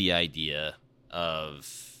have the idea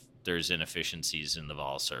of there's inefficiencies in the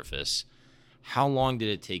vol surface. How long did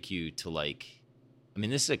it take you to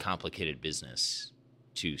this is a complicated business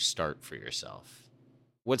to start for yourself.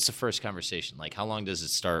 What's the first conversation? Like, how long does it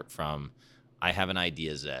start from I have an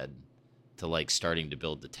idea, Zed, to starting to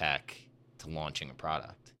build the tech to launching a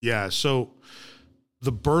product? Yeah. So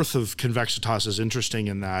the birth of Convexitas is interesting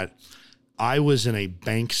in that I was in a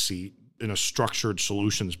bank seat in a structured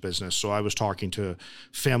solutions business. So I was talking to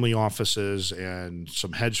family offices and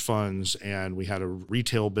some hedge funds, and we had a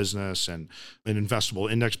retail business and an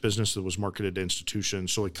investable index business that was marketed to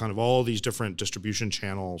institutions. So kind of all these different distribution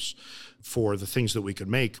channels for the things that we could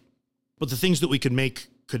make. But the things that we could make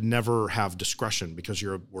could never have discretion because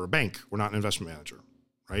we're a bank. We're not an investment manager,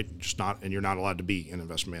 right? And you're not allowed to be an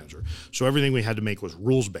investment manager. So everything we had to make was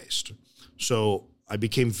rules-based. So I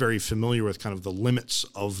became very familiar with kind of the limits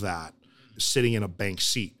of that sitting in a bank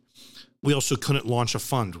seat. We also couldn't launch a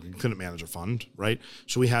fund. We couldn't manage a fund, right?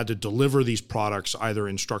 So we had to deliver these products either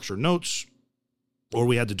in structured notes or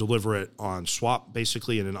we had to deliver it on swap,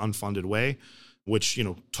 basically in an unfunded way, which,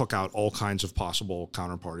 took out all kinds of possible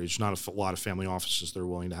counterparties. Not a lot of family offices that are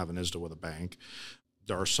willing to have an ISDA with a bank.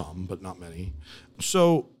 There are some, but not many.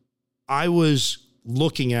 So I was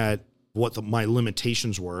looking at what my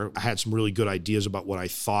limitations were. I had some really good ideas about what I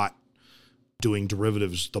thought doing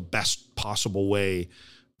derivatives the best possible way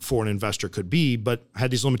for an investor could be, but I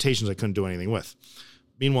had these limitations I couldn't do anything with.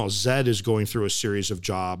 Meanwhile, Zed is going through a series of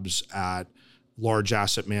jobs at large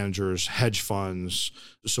asset managers, hedge funds,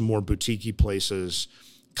 some more boutique-y places,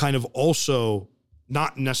 kind of also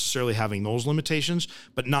not necessarily having those limitations,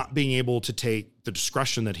 but not being able to take the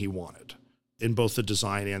discretion that he wanted in both the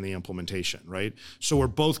design and the implementation, right? So we're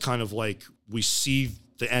both kind of like, we see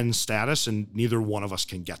the end status and neither one of us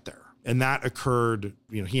can get there. And that occurred,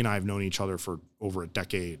 he and I have known each other for over a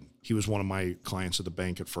decade. He was one of my clients at the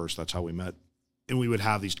bank at first. That's how we met. And we would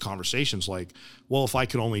have these conversations like, well, if I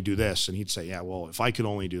could only do this. And he'd say, yeah, well, if I could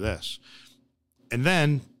only do this. And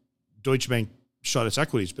then Deutsche Bank shut its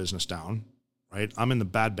equities business down, right? I'm in the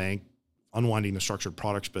bad bank, unwinding the structured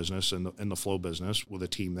products business and the flow business with a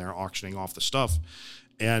team there auctioning off the stuff.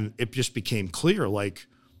 And it just became clear, like,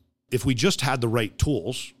 if we just had the right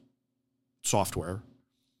tools, software,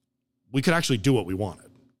 we could actually do what we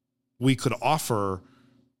wanted. We could offer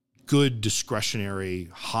good discretionary,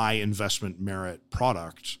 high investment merit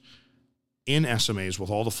product in SMAs with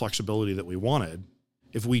all the flexibility that we wanted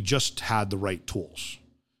if we just had the right tools.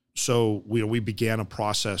 So we began a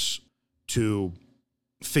process to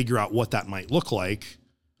figure out what that might look like.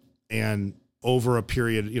 And over a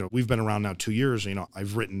period, we've been around now 2 years, I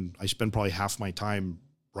spend probably half my time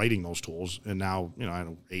writing those tools. And now, I don't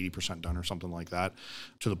know, 80% done or something like that,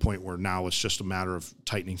 to the point where now it's just a matter of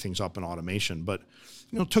tightening things up in automation. But,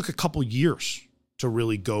 it took a couple years to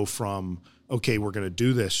really go from, okay, we're going to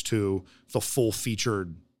do this, to the full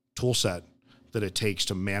featured tool set that it takes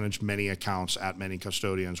to manage many accounts at many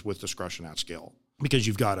custodians with discretion at scale. Because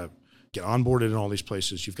you've got to get onboarded in all these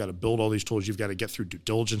places. You've got to build all these tools. You've got to get through due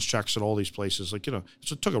diligence checks at all these places. It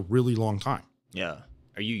took a really long time. Yeah.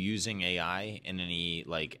 Are you using AI in any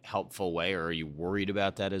helpful way, or are you worried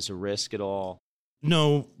about that as a risk at all?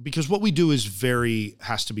 No, because what we do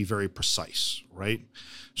has to be very precise, right?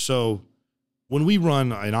 So when we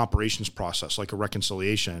run an operations process like a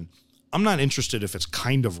reconciliation, I'm not interested if it's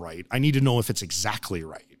kind of right. I need to know if it's exactly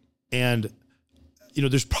right. And,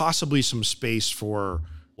 there's possibly some space for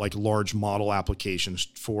large model applications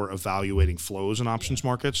for evaluating flows in options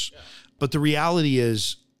markets. Yeah. But the reality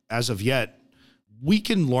is, as of yet, we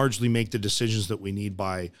can largely make the decisions that we need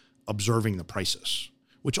by observing the prices,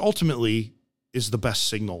 which ultimately is the best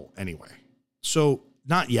signal anyway. So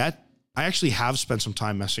not yet. I actually have spent some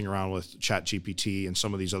time messing around with ChatGPT and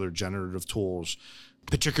some of these other generative tools,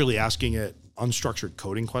 particularly asking it unstructured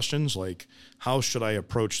coding questions like, how should I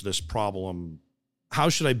approach this problem? How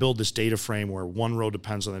should I build this data frame where one row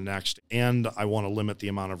depends on the next and I want to limit the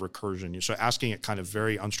amount of recursion? So asking it kind of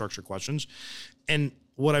very unstructured questions. And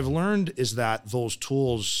what I've learned is that those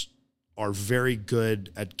tools are very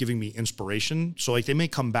good at giving me inspiration. So like they may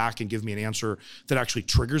come back and give me an answer that actually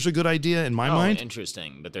triggers a good idea in my mind.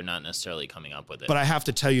 Interesting, but they're not necessarily coming up with it. But I have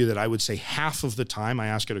to tell you that I would say half of the time I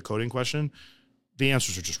ask it a coding question, the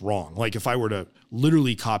answers are just wrong. Like if I were to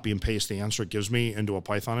literally copy and paste the answer it gives me into a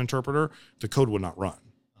Python interpreter, the code would not run.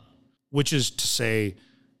 Which is to say,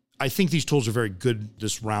 I think these tools are very good.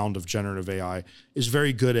 This round of generative AI is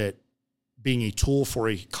very good at being a tool for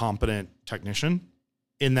a competent technician,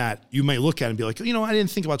 in that you may look at it and be like, you know, I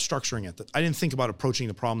didn't think about structuring it. I didn't think about approaching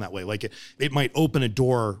the problem that way. Like it might open a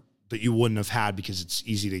door that you wouldn't have had because it's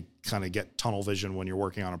easy to kind of get tunnel vision when you're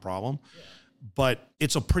working on a problem. Yeah. But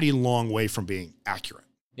it's a pretty long way from being accurate.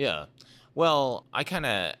 Yeah. Well, I kind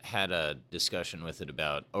of had a discussion with it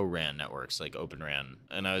about ORAN networks, like Open RAN,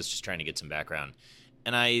 and I was just trying to get some background.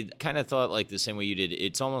 And I kind of thought like the same way you did.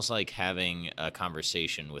 It's almost like having a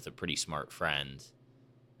conversation with a pretty smart friend.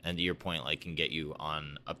 And to your point, like can get you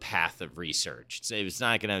on a path of research. It's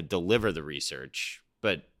not going to deliver the research,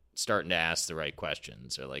 but starting to ask the right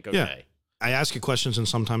questions or like, okay. Yeah. I ask you questions and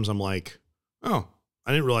sometimes I'm like, oh,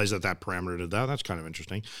 I didn't realize that parameter did that. That's kind of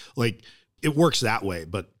interesting. Like it works that way,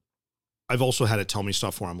 but I've also had it tell me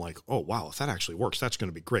stuff where I'm like, oh, wow, if that actually works, that's going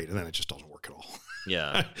to be great. And then it just doesn't work at all.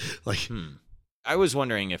 Yeah. Like, I was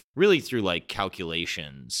wondering if really through like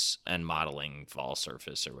calculations and modeling fall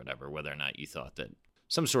surface or whatever, whether or not you thought that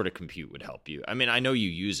some sort of compute would help you. I mean, I know you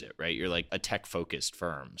use it, right? You're like a tech-focused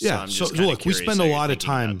firm. So yeah. I'm just so look, we spend a lot of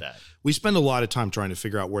time. We spend a lot of time trying to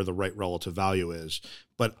figure out where the right relative value is,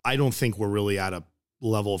 but I don't think we're really at a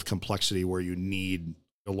level of complexity where you need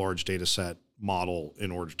a large data set model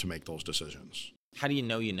in order to make those decisions. How do you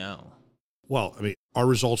know you know? Well, I mean, our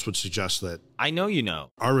results would suggest that. I know you know.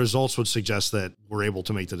 Our results would suggest that we're able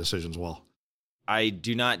to make the decisions well. I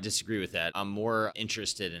do not disagree with that. I'm more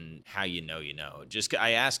interested in how you know you know. Just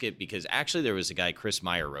I ask it because actually there was a guy, Chris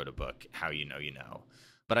Meyer, wrote a book, How You Know You Know.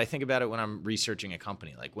 But I think about it when I'm researching a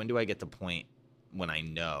company. Like, when do I get the point when I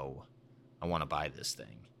know I want to buy this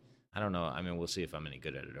thing? I don't know. I mean, we'll see if I'm any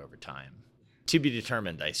good at it over time. To be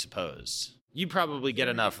determined, I suppose. You probably get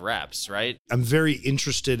enough reps, right? I'm very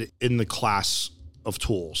interested in the class of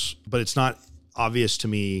tools, but it's not obvious to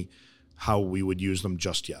me how we would use them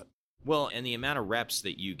just yet. Well, and the amount of reps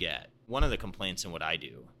that you get, one of the complaints in what I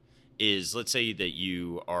do is, let's say that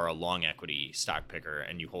you are a long equity stock picker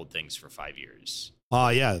and you hold things for 5 years.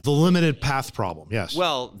 Yeah, the limited path problem, yes.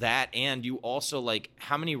 Well, that, and you also like,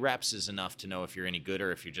 how many reps is enough to know if you're any good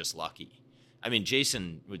or if you're just lucky? I mean,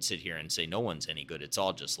 Jason would sit here and say, no one's any good. It's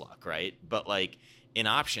all just luck, right? But like in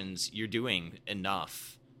options, you're doing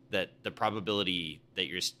enough that the probability that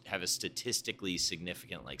you have a statistically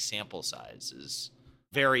significant like sample size is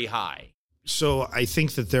very high. So I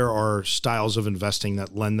think that there are styles of investing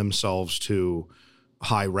that lend themselves to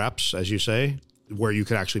high reps, as you say, where you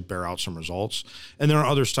could actually bear out some results. And there are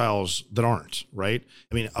other styles that aren't, right?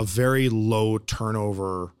 I mean, a very low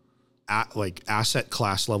turnover like asset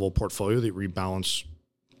class level portfolio that rebalance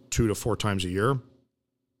 2 to 4 times a year.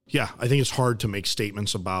 Yeah, I think it's hard to make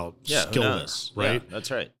statements about skill there, right? Yeah,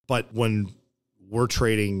 that's right. But when we're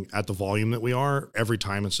trading at the volume that we are, every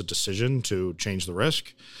time it's a decision to change the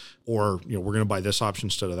risk, or we're going to buy this option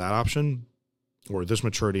instead of that option, or this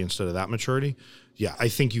maturity instead of that maturity. Yeah, I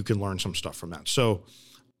think you can learn some stuff from that. So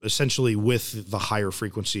essentially with the higher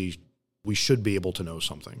frequency, we should be able to know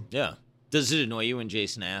something. Yeah. Does it annoy you when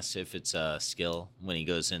Jason asks if it's a skill when he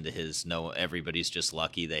goes into his, no, everybody's just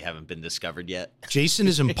lucky they haven't been discovered yet? Jason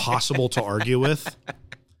is impossible to argue with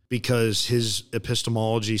because his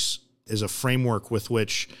epistemology is a framework with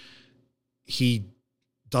which he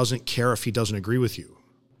doesn't care if he doesn't agree with you.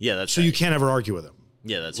 Yeah, that's so right. You can't ever argue with him.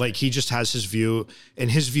 Yeah, that's like right. He just has his view, and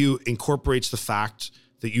his view incorporates the fact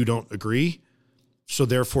that you don't agree. So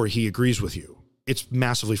therefore he agrees with you. It's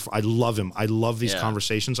massively, I love him. I love these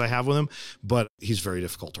conversations I have with him, but he's very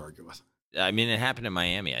difficult to argue with. I mean, it happened in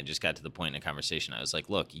Miami. I just got to the point in a conversation. I was like,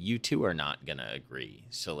 look, you two are not going to agree.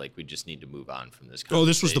 So like, we just need to move on from this conversation. Oh,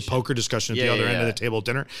 this was the poker discussion at the other end of the table at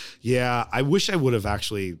dinner. Yeah. I wish I would have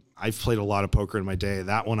actually, I've played a lot of poker in my day.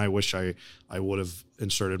 That one, I wish I would have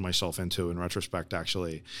inserted myself into in retrospect,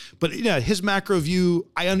 actually. But yeah, his macro view,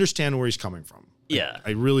 I understand where he's coming from. Yeah.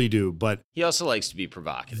 I really do. But he also likes to be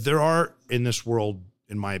provocative. There are, in this world,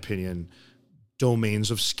 in my opinion,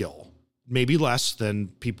 domains of skill. Maybe less than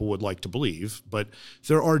people would like to believe, but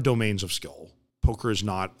there are domains of skill. Poker is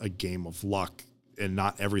not a game of luck, and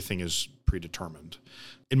not everything is predetermined,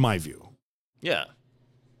 in my view. Yeah.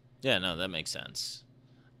 Yeah, no, that makes sense.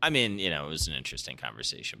 I mean, it was an interesting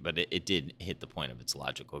conversation, but it did hit the point of its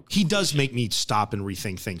logical conclusion. He does make me stop and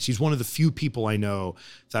rethink things. He's one of the few people I know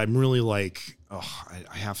that I'm really like,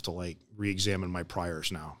 I have to like re-examine my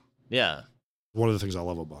priors now. Yeah. One of the things I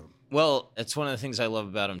love about him. Well, it's one of the things I love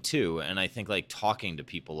about him too. And I think like talking to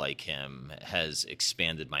people like him has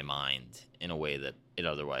expanded my mind in a way that it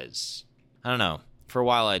otherwise, I don't know. For a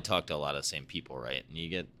while, I talked to a lot of the same people, right?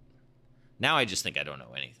 And now I just think I don't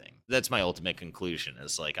know anything. That's my ultimate conclusion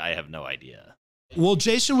is like, I have no idea. Well,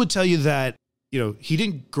 Jason would tell you that, he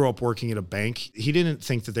didn't grow up working at a bank. He didn't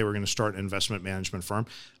think that they were going to start an investment management firm.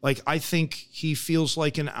 Like, I think he feels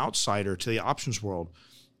like an outsider to the options world.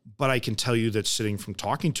 But I can tell you that sitting from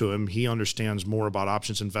talking to him, he understands more about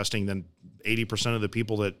options investing than 80% of the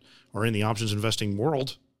people that are in the options investing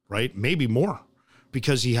world, right? Maybe more,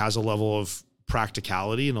 because he has a level of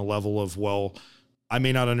practicality and a level of, well, I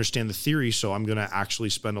may not understand the theory, so I'm going to actually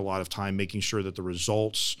spend a lot of time making sure that the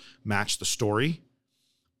results match the story.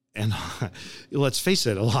 And let's face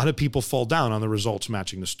it, a lot of people fall down on the results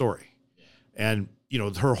matching the story. And,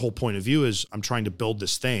 her whole point of view is I'm trying to build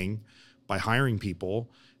this thing by hiring people.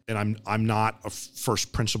 And I'm not a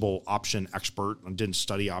first principle option expert. I didn't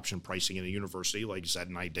study option pricing in a university like Zed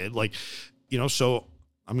and I did. So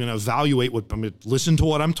I'm going to evaluate I'm going to listen to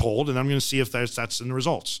what I'm told, and I'm going to see if that's in the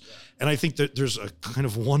results. Yeah. And I think that there's a kind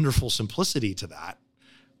of wonderful simplicity to that.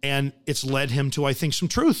 And it's led him to, I think, some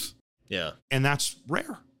truth. Yeah. And that's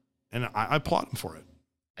rare. And I applaud him for it.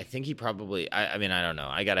 I think he probably, I mean, I don't know.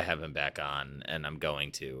 I got to have him back on, and I'm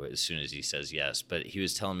going to as soon as he says yes. But he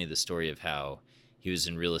was telling me the story of how he was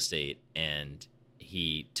in real estate and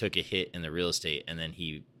he took a hit in the real estate and then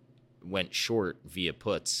he went short via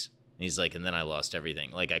puts. And he's like, and then I lost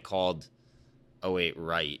everything. Like I called 08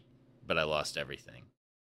 right, but I lost everything.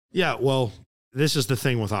 Yeah, well, this is the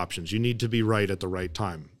thing with options. You need to be right at the right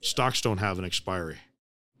time. Stocks don't have an expiry.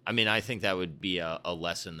 I mean, I think that would be a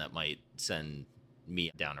lesson that might send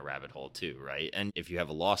me down a rabbit hole too, right? And if you have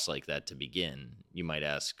a loss like that to begin, you might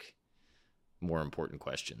ask more important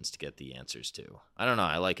questions to get the answers to. I don't know.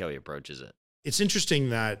 I like how he approaches it. It's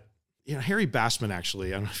interesting that, Harry Bassman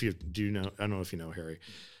actually, I don't know if you know Harry,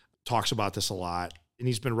 talks about this a lot. And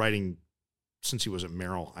he's been writing since he was at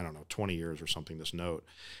Merrill, 20 years or something, this note.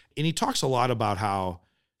 And he talks a lot about how,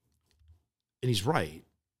 and he's right,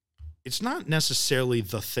 it's not necessarily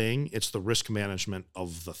the thing, it's the risk management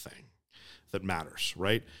of the thing that matters,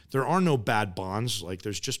 right? There are no bad bonds, like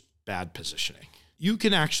there's just bad positioning. You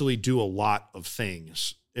can actually do a lot of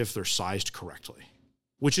things if they're sized correctly,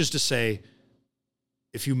 which is to say,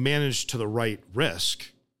 if you manage to the right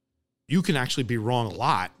risk, you can actually be wrong a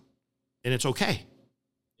lot and it's okay,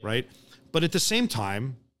 right? But at the same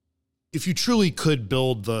time, if you truly could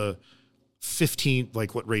build the 15,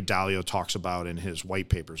 like what Ray Dalio talks about in his white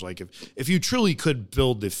papers, like if you truly could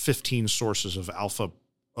build the 15 sources of alpha,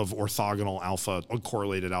 of orthogonal alpha,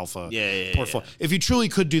 uncorrelated alpha portfolio. Yeah. If you truly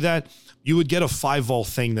could do that, you would get a 5-vol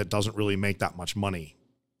thing that doesn't really make that much money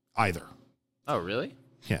either. Oh, really?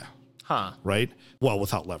 Yeah. Huh. Right? Well,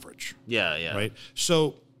 without leverage. Yeah. Right?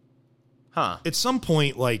 So at some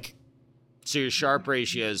point, so your Sharpe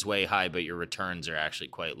ratio is way high, but your returns are actually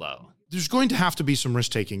quite low. There's going to have to be some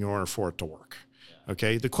risk-taking in order for it to work. Yeah.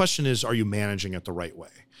 Okay? The question is, are you managing it the right way?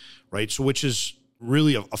 Right? So which is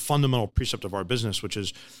really a fundamental precept of our business, which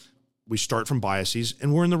is we start from biases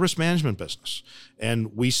and we're in the risk management business.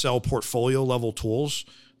 And we sell portfolio level tools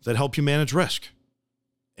that help you manage risk.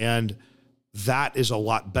 And that is a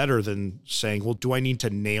lot better than saying, well, do I need to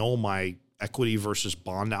nail my equity versus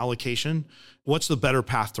bond allocation? What's the better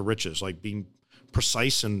path to riches? Like being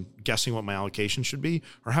precise and guessing what my allocation should be,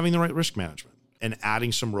 or having the right risk management and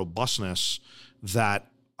adding some robustness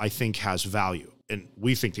that I think has value. And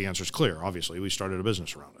we think the answer is clear. Obviously, we started a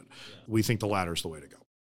business around it. Yeah. We think the latter is the way to go.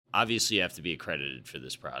 Obviously, you have to be accredited for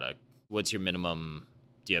this product. What's your minimum?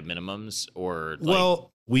 Do you have minimums or?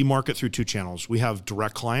 Well, we market through two channels. We have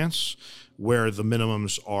direct clients where the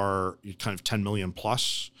minimums are kind of 10 million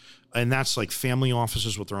plus. And that's like family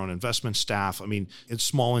offices with their own investment staff. I mean, it's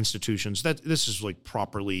small institutions. This is like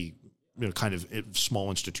properly, kind of small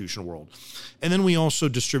institutional world. And then we also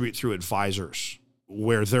distribute through advisors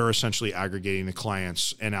where they're essentially aggregating the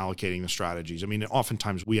clients and allocating the strategies. I mean,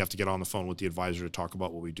 oftentimes we have to get on the phone with the advisor to talk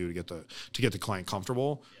about what we do to get the client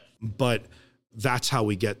comfortable. Yeah. But that's how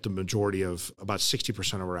we get the majority of about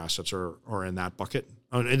 60% of our assets are in that bucket.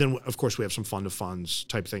 And then, of course, we have some fund of funds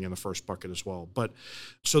type thing in the first bucket as well. But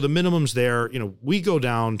so the minimums there, we go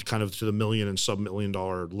down kind of to the $1 million and sub-$1 million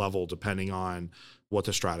level, depending on what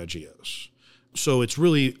the strategy is. So it's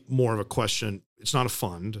really more of a question. It's not a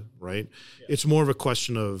fund, right? Yeah. It's more of a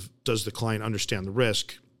question of, does the client understand the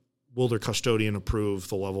risk? Will their custodian approve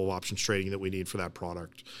the level of options trading that we need for that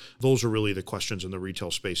product? Those are really the questions in the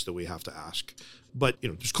retail space that we have to ask. But,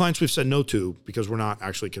 there's clients we've said no to because we're not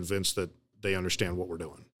actually convinced that they understand what we're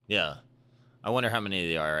doing. Yeah. I wonder how many of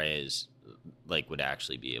the RIAs like would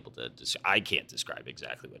actually be able to. I can't describe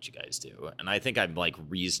exactly what you guys do, and I think I'm like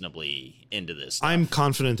reasonably into this stuff. I'm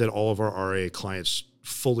confident that all of our RIA clients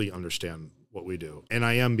fully understand what we do, and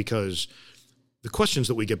I am, because the questions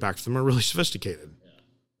that we get back to them are really sophisticated. Yeah.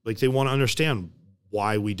 Like they want to understand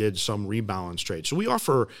why we did some rebalance trade. So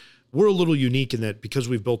we're a little unique in that because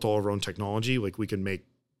we've built all of our own technology, like we can make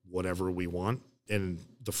whatever we want, and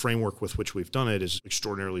the framework with which we've done it is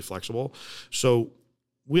extraordinarily flexible. So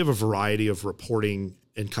we have a variety of reporting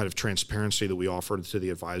and kind of transparency that we offer to the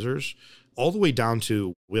advisors, all the way down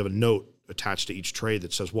to we have a note attached to each trade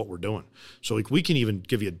that says what we're doing. So like we can even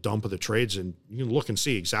give you a dump of the trades and you can look and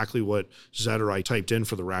see exactly what Zed or I typed in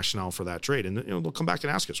for the rationale for that trade. And they'll come back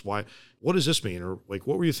and ask us, what does this mean? Or like,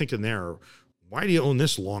 what were you thinking there? Or why do you own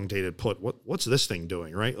this long dated put? What's this thing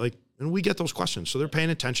doing? Right? Like, and we get those questions. So they're paying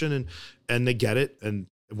attention and they get it. And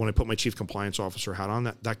when I put my chief compliance officer hat on,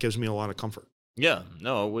 that gives me a lot of comfort. Yeah,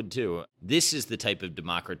 no, it would too. This is the type of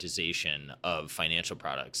democratization of financial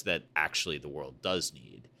products that actually the world does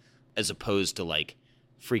need, as opposed to like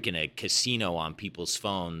freaking a casino on people's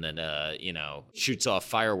phone that, shoots off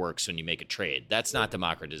fireworks when you make a trade. That's not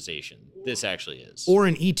democratization. This actually is. Or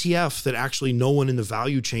an ETF that actually no one in the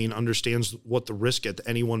value chain understands what the risk at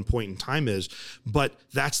any one point in time is. But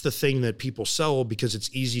that's the thing that people sell because it's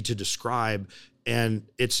easy to describe and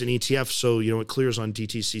it's an ETF. So, it clears on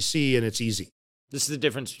DTCC and it's easy. This is the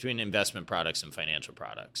difference between investment products and financial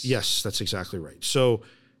products. Yes, that's exactly right. So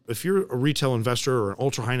if you're a retail investor or an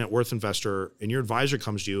ultra high net worth investor and your advisor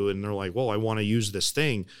comes to you and they're like, well, I want to use this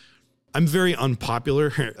thing. I'm very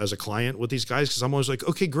unpopular as a client with these guys because I'm always like,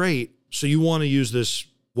 okay, great. So you want to use this,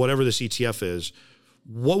 whatever this ETF is.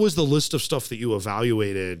 What was the list of stuff that you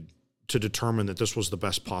evaluated to determine that this was the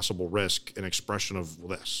best possible risk and expression of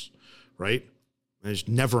this, right? And there's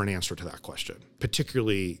never an answer to that question,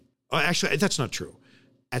 particularly, actually, that's not true.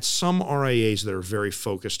 At some RIAs that are very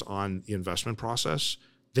focused on the investment process,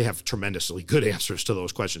 they have tremendously good answers to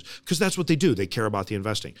those questions because that's what they do. They care about the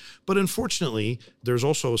investing. But unfortunately, there's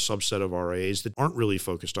also a subset of RIAs that aren't really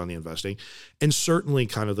focused on the investing. And certainly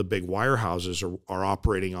kind of the big wirehouses are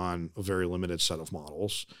operating on a very limited set of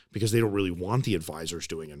models because they don't really want the advisors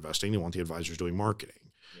doing investing. They want the advisors doing marketing,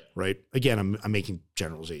 right? Again, I'm making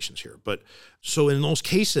generalizations here. But so in those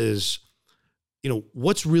cases,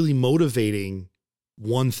 what's really motivating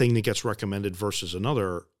one thing that gets recommended versus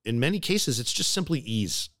another? In many cases, it's just simply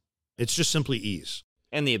ease. It's just simply ease.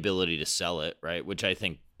 And the ability to sell it, right? Which I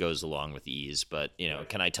think goes along with ease. But,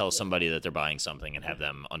 can I tell somebody that they're buying something and have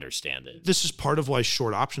them understand it? This is part of why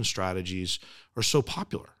short option strategies are so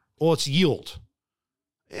popular. Well, it's yield.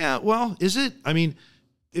 Yeah, well, is it? I mean,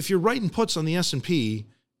 if you're writing puts on the S&P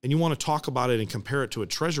and you want to talk about it and compare it to a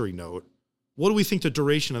treasury note, what do we think the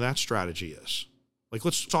duration of that strategy is? Like,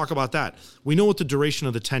 let's talk about that. We know what the duration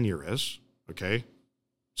of the 10-year is, okay?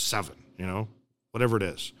 7, whatever it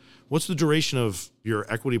is. What's the duration of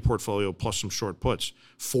your equity portfolio plus some short puts?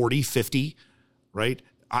 40, 50, right?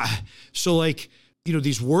 So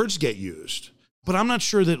these words get used, but I'm not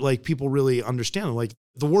sure that people really understand them. Like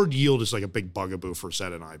the word yield is like a big bugaboo for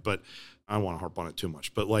Zed and I, but I don't want to harp on it too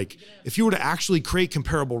much. But if you were to actually create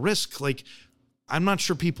comparable risk, I'm not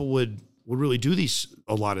sure people would really do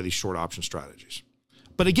a lot of these short option strategies.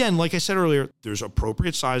 But again, like I said earlier, there's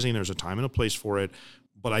appropriate sizing, there's a time and a place for it,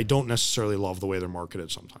 but I don't necessarily love the way they're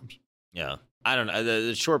marketed sometimes. Yeah. I don't know.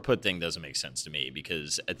 The short put thing doesn't make sense to me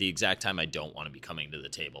because at the exact time I don't want to be coming to the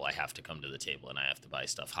table, I have to come to the table and I have to buy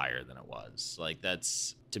stuff higher than it was.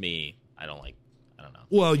 That's, to me, I don't know.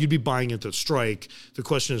 Well, you'd be buying at the strike. The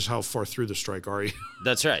question is, how far through the strike are you?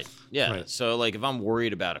 That's right. Yeah. Right. So if I'm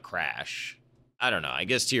worried about a crash, I don't know. I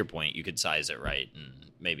guess to your point, you could size it right and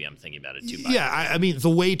maybe I'm thinking about it too much. Yeah, I mean,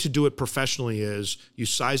 the way to do it professionally is you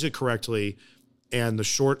size it correctly and the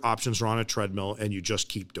short options are on a treadmill and you just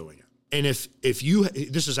keep doing it. And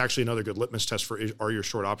this is actually another good litmus test for, are your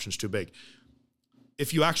short options too big?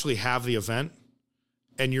 If you actually have the event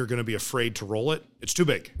and you're going to be afraid to roll it, it's too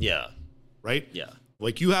big. Yeah. Right? Yeah.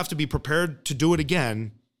 You have to be prepared to do it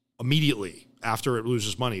again immediately after it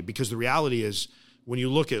loses money, because the reality is when you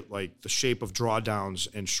look at the shape of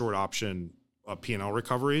drawdowns and short option P&L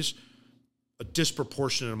recoveries, a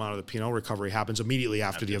disproportionate amount of the P&L recovery happens immediately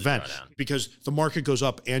after the event because the market goes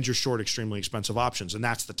up and you're short extremely expensive options, and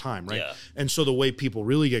that's the time, right? Yeah. And so the way people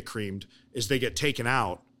really get creamed is they get taken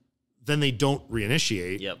out, then they don't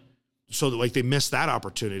reinitiate. Yep. So that they miss that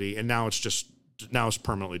opportunity, and now it's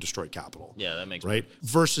permanently destroyed capital. Yeah, that makes right.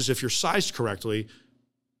 Versus if you're sized correctly,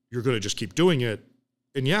 you're going to just keep doing it,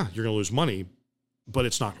 and yeah, you're going to lose money, but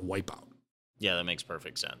it's not a wipeout. Yeah, that makes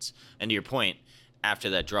perfect sense. And to your point,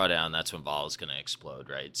 after that drawdown, that's when vol is going to explode,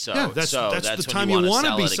 right? So yeah, that's the time you want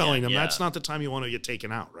to be selling them. Yeah. That's not the time you want to get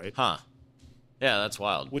taken out, right? Huh. Yeah, that's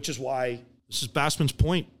wild. Which is why, this is Bassman's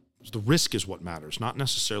point, the risk is what matters, not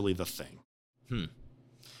necessarily the thing.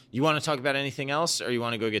 You want to talk about anything else, or you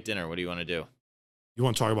want to go get dinner? What do you want to do? You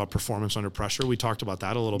want to talk about performance under pressure? We talked about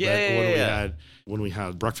that a little bit when we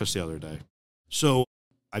had breakfast the other day. So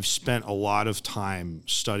I've spent a lot of time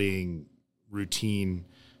studying routine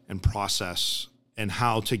and process and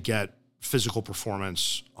how to get physical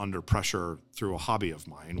performance under pressure through a hobby of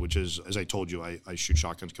mine, which is, as I told you, I shoot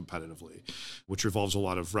shotguns competitively, which involves a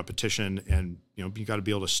lot of repetition, and you got to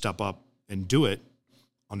be able to step up and do it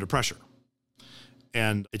under pressure.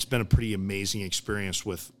 And it's been a pretty amazing experience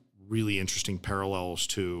with really interesting parallels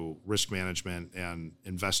to risk management and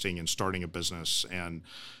investing and starting a business and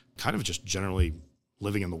kind of just generally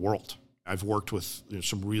living in the world. I've worked with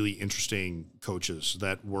some really interesting coaches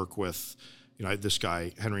that work with, this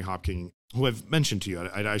guy, Henry Hopking, who I've mentioned to you.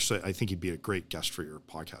 I think he'd be a great guest for your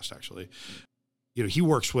podcast, actually. He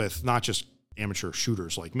works with not just amateur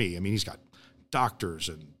shooters like me. I mean, he's got doctors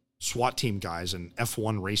and SWAT team guys and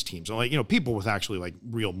F1 race teams, people with actually like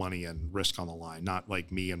real money and risk on the line, not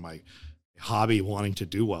like me and my hobby wanting to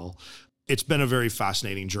do well. It's been a very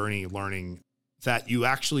fascinating journey learning that you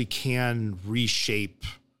actually can reshape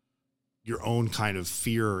your own kind of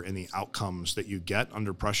fear and the outcomes that you get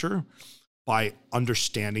under pressure by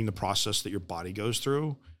understanding the process that your body goes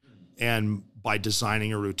through and by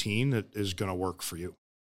designing a routine that is going to work for you.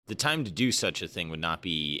 The time to do such a thing would not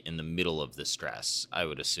be in the middle of the stress, I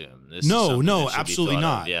would assume. No, absolutely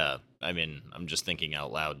not. Yeah. I mean, I'm just thinking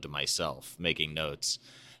out loud to myself, making notes.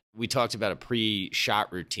 We talked about a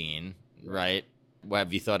pre-shot routine, right?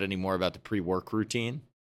 Have you thought any more about the pre-work routine?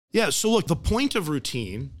 Yeah. So look, the point of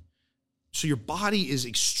routine, so your body is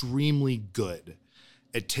extremely good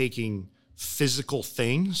at taking physical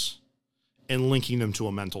things and linking them to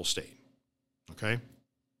a mental state. Okay.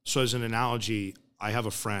 So as an analogy, I have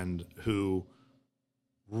a friend who,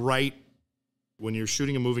 right when you're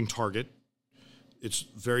shooting a moving target, it's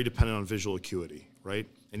very dependent on visual acuity, right?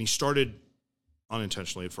 And he started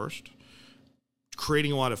unintentionally at first,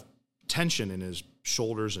 creating a lot of tension in his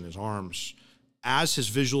shoulders and his arms. As his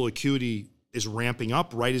visual acuity is ramping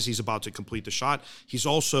up right as he's about to complete the shot, he's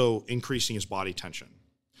also increasing his body tension.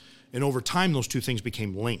 And over time, those two things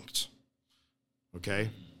became linked, okay?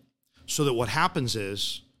 So that what happens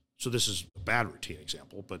is, so this is a bad routine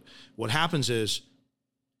example, but what happens is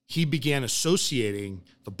he began associating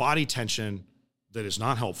the body tension that is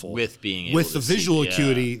not helpful with being with the visual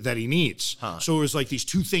acuity that he needs. So it was like these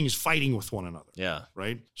two things fighting with one another. Yeah.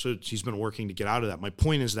 Right. So he's been working to get out of that. My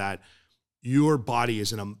point is that your body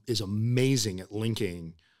is amazing at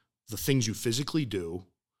linking the things you physically do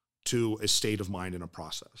to a state of mind and a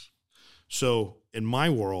process. So in my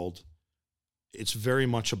world, it's very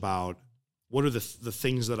much about what are the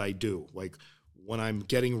things that I do? Like when I'm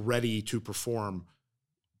getting ready to perform,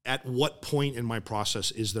 at what point in my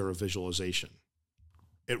process is there a visualization?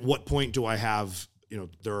 At what point do I have,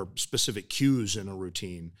 there are specific cues in a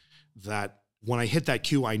routine that when I hit that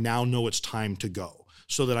cue, I now know it's time to go,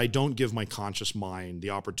 so that I don't give my conscious mind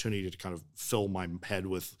the opportunity to kind of fill my head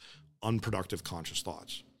with unproductive conscious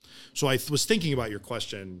thoughts. So I was thinking about your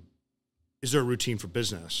question, is there a routine for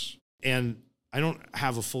business? And I don't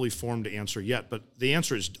have a fully formed answer yet, but the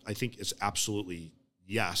answer is, I think it's absolutely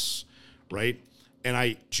yes, right? And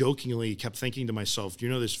I jokingly kept thinking to myself, do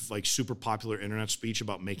you know this like super popular internet speech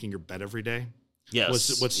about making your bed every day? Yes.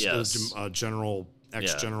 What's the general,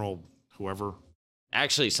 ex-general, whoever?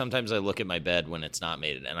 Actually, sometimes I look at my bed when it's not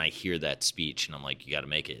made and I hear that speech and I'm like, you got to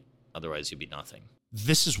make it. Otherwise you'll be nothing.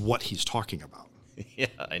 This is what he's talking about. Yeah,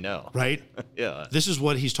 I know. Right? Yeah. This is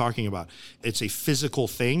what he's talking about. It's a physical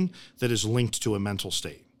thing that is linked to a mental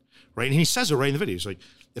state, right? And he says it right in the video. He's like,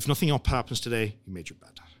 if nothing else happens today, you made your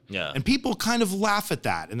bed. Yeah. And people kind of laugh at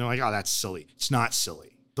that. And they're like, oh, that's silly. It's not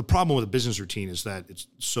silly. The problem with a business routine is that it's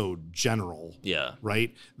so general,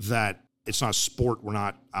 right? That it's not a sport. We're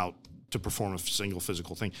not out to perform a single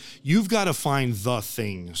physical thing. You've got to find the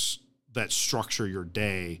things that structure your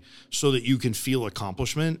day so that you can feel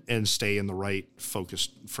accomplishment and stay in the right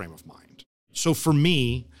focused frame of mind. So for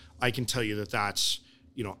me, I can tell you that that's,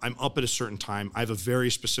 I'm up at a certain time. I have a very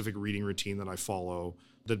specific reading routine that I follow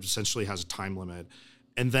that essentially has a time limit.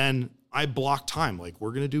 And then I block time. Like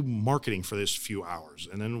we're going to do marketing for this few hours.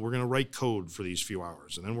 And then we're going to write code for these few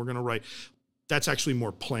hours. And then we're going to write, that's actually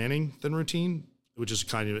more planning than routine, which is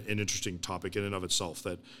kind of an interesting topic in and of itself,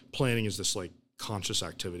 that planning is this like conscious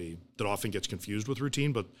activity that often gets confused with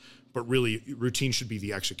routine, but really routine should be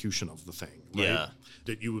the execution of the thing, right? Yeah.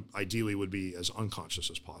 That you ideally would be as unconscious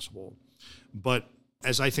as possible. But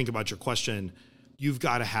as I think about your question, you've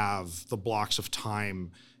got to have the blocks of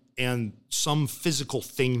time and some physical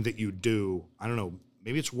thing that you do. I don't know,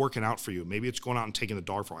 maybe it's working out for you. Maybe it's going out and taking the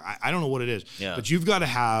dog for a walk. I don't know what it is, but you've got to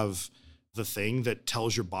have the thing that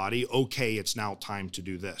tells your body, okay, it's now time to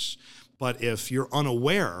do this. But if you're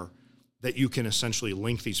unaware that you can essentially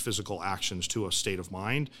link these physical actions to a state of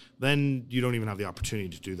mind, then you don't even have the opportunity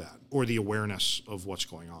to do that or the awareness of what's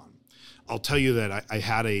going on. I'll tell you that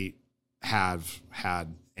I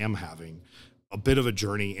am having a bit of a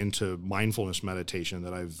journey into mindfulness meditation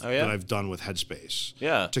that I've done with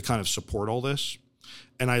Headspace to kind of support all this.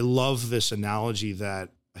 And I love this analogy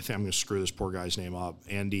that I think I'm going to screw this poor guy's name up.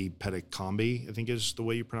 Andy Petticombe, I think is the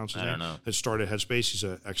way you pronounce his name. I don't know. Had started Headspace. He's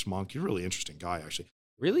an ex-monk. He's a really interesting guy, actually.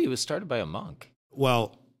 Really? He was started by a monk?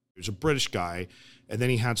 Well, he was a British guy, and then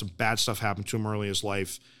he had some bad stuff happen to him early in his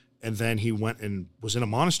life, and then he went and was in a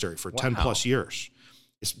monastery for 10 plus years.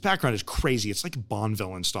 His background is crazy. It's like Bond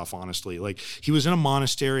villain stuff, honestly. Like, he was in a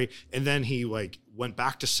monastery, and then he went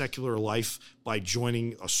back to secular life by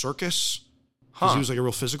joining a circus. Because he was like a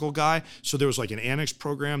real physical guy. So there was like an annex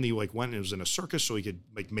program that he went and it was in a circus so he could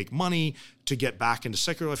make money to get back into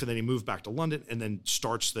secular life. And then he moved back to London and then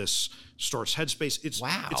starts Headspace. It's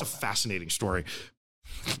a fascinating story.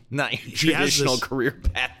 Not your traditional career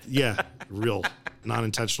path. Yeah, real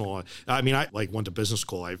non-intentional. I mean, I went to business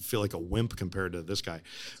school. I feel like a wimp compared to this guy.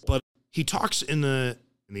 But he talks in the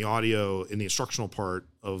audio, in the instructional part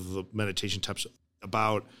of the meditation tips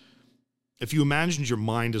about, if you imagined your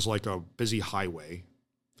mind is like a busy highway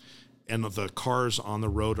and the cars on the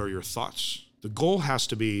road are your thoughts, the goal has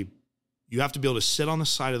to be, you have to be able to sit on the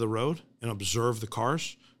side of the road and observe the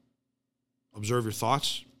cars, observe your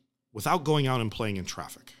thoughts without going out and playing in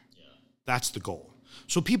traffic. Yeah. That's the goal.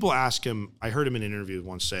 So people ask him, I heard him in an interview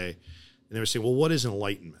once say, and they were saying, well, what is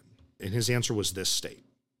enlightenment? And his answer was this state: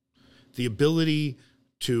 the ability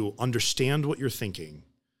to understand what you're thinking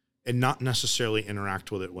and not necessarily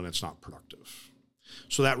interact with it when it's not productive.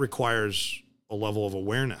 So that requires a level of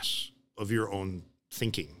awareness of your own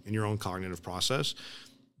thinking and your own cognitive process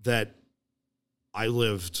that I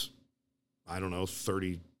lived,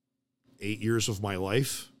 38 years of my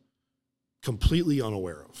life completely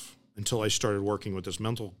unaware of until I started working with this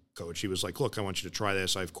mental coach. He was like, look, I want you to try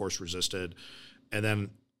this. I, of course, resisted. And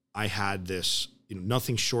then I had this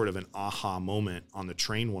nothing short of an aha moment on the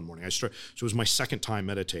train one morning. So it was my second time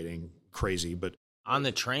meditating, crazy, but on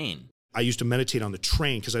the train. I used to meditate on the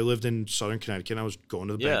train because I lived in Southern Connecticut and I was going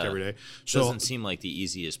to the bank every day. So doesn't seem like the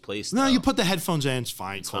easiest place. No, you put the headphones in, it's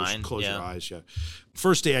fine. Close your eyes. Yeah.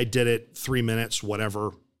 First day I did it, 3 minutes,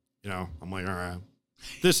 whatever. I'm like, all right,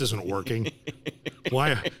 this isn't working.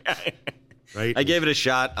 Why? Right. I gave it a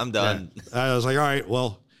shot. I'm done. Yeah. I was like, all right,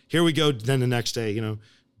 well, here we go. Then the next day,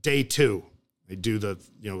 day 2. I do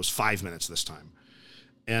it was 5 minutes this time,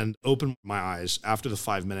 and opened my eyes after the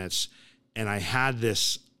 5 minutes. And I had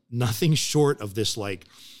this nothing short of this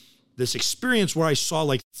experience where I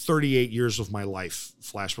saw 38 years of my life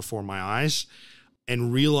flash before my eyes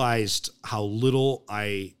and realized how little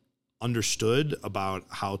I understood about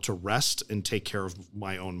how to rest and take care of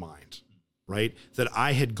my own mind, right? That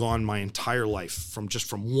I had gone my entire life from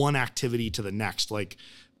one activity to the next,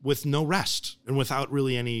 with no rest and without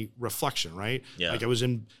really any reflection, right? Yeah. I was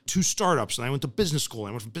in 2 startups and I went to business school. I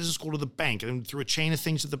went from business school to the bank and then through a chain of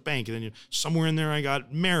things at the bank. And then somewhere in there I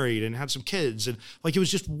got married and had some kids. And it was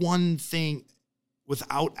just one thing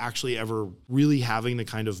without actually ever really having the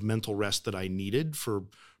kind of mental rest that I needed for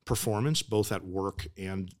performance, both at work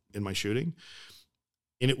and in my shooting.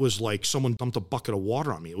 And it was like someone dumped a bucket of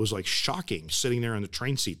water on me. It was shocking sitting there in the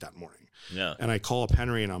train seat that morning. Yeah. And I call up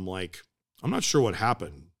Henry and I'm like, I'm not sure what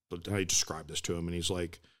happened, but I described this to him and he's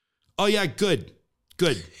like, oh yeah, good.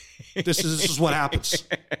 This is what happens.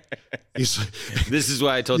 He's like, this is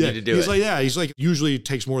why I told you to do it. He's like, yeah. He's like, usually it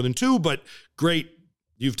takes more than 2, but great.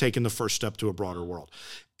 You've taken the first step to a broader world.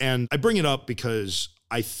 And I bring it up because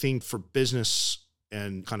I think for business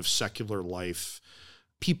and kind of secular life,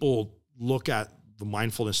 people look at the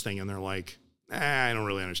mindfulness thing and they're like, I don't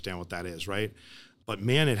really understand what that is, right? But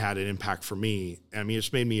man, it had an impact for me. I mean,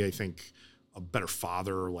 it's made me, I think, a better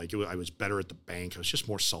father. I was better at the bank. I was just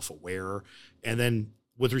more self-aware. And then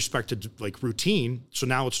with respect to routine, so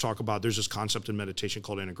now let's talk about, there's this concept in meditation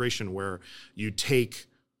called integration where you take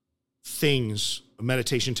things, a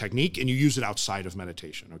meditation technique, and you use it outside of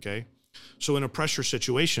meditation, okay? So in a pressure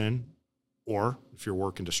situation, or if you're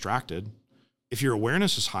working distracted, if your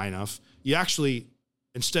awareness is high enough, you actually,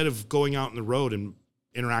 instead of going out in the road and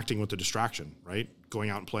interacting with the distraction, right? Going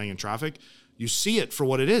out and playing in traffic, you see it for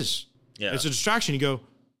what it is. Yeah. It's a distraction. You go,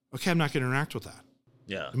 okay, I'm not going to interact with that.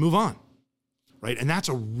 Yeah. And move on, right? And that's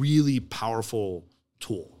a really powerful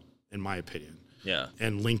tool, in my opinion. Yeah.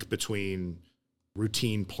 And link between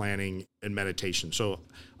routine planning and meditation. So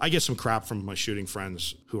I get some crap from my shooting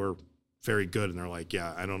friends who are very good, and they're like,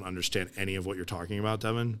 yeah, I don't understand any of what you're talking about,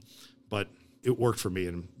 Devin, but it worked for me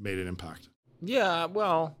and made an impact. Yeah,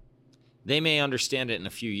 well, they may understand it in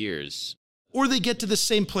a few years. Or they get to the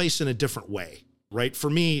same place in a different way, right? For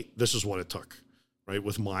me, this is what it took, right?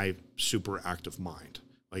 With my super active mind.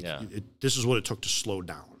 Like, this is what it took to slow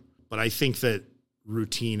down. But I think that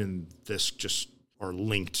routine and this just are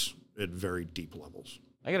linked at very deep levels.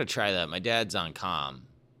 I got to try that. My dad's on Calm.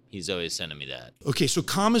 He's always sending me that. Okay, so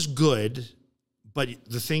Calm is good, but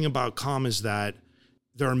the thing about Calm is that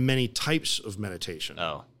there are many types of meditation.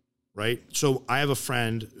 Oh. Right? So I have a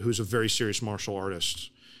friend who's a very serious martial artist,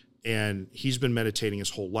 and he's been meditating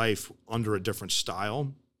his whole life under a different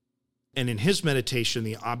style. And in his meditation,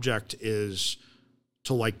 the object is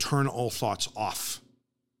to like turn all thoughts off.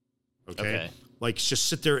 Okay? Like just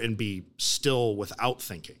sit there and be still without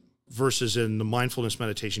thinking. Versus in the mindfulness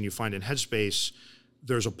meditation you find in Headspace,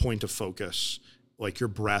 there's a point of focus, like your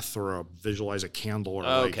breath, or visualize a candle, or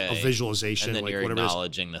like a visualization. And then like you're whatever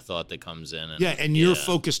acknowledging the thought that comes in. And you're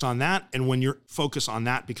focused on that. And when your focus on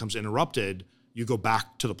that becomes interrupted, you go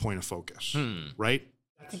back to the point of focus, right?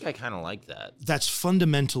 I think I kind of like that. That's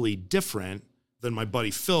fundamentally different than my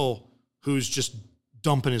buddy Phil, who's just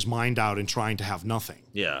dumping his mind out and trying to have nothing.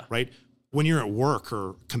 Yeah. Right? When you're at work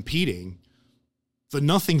or competing, the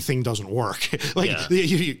nothing thing doesn't work.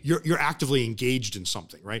 You're actively engaged in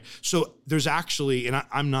something, right? So there's actually, and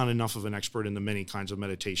I'm not enough of an expert in the many kinds of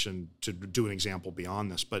meditation to do an example beyond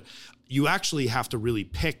this, but you actually have to really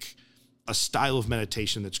pick a style of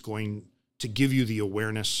meditation that's going to give you the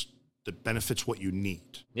awareness that benefits what you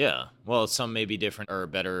need. Yeah. Well, some may be different or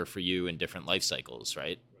better for you in different life cycles,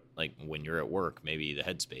 right? Like when you're at work, maybe the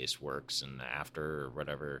Headspace works, and after or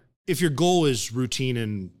whatever. If your goal is routine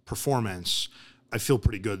and performance, I feel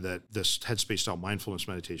pretty good that this Headspace style mindfulness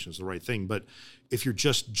meditation is the right thing. But if you're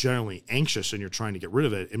just generally anxious and you're trying to get rid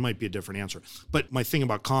of it, it might be a different answer. But my thing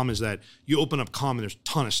about Calm is that you open up Calm and there's a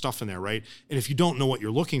ton of stuff in there, right? And if you don't know what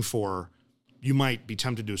you're looking for, you might be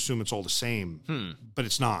tempted to assume it's all the same, but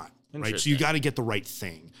it's not, right? So you got to get the right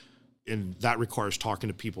thing. And that requires talking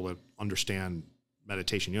to people that understand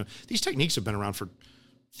meditation. You know, these techniques have been around for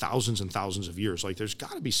thousands and thousands of years. Like there's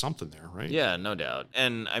got to be something there, right? Yeah, no doubt.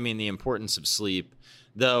 And I mean, the importance of sleep,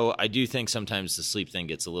 though I do think sometimes the sleep thing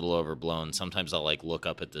gets a little overblown. Sometimes I'll like look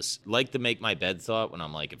up at this, like the make my bed thought when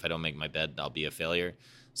I'm like, if I don't make my bed, I'll be a failure.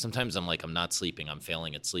 Sometimes I'm like, I'm not sleeping. I'm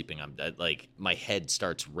failing at sleeping. I'm like, my head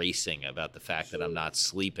starts racing about the fact that I'm not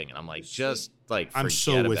sleeping. And I'm like, just like, I'm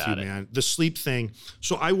so with you, man. The sleep thing.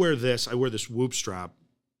 So I wear this Whoop strap,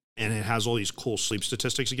 and it has all these cool sleep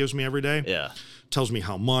statistics it gives me every day. Yeah. Tells me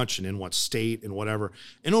how much and in what state and whatever.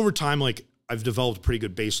 And over time, like I've developed a pretty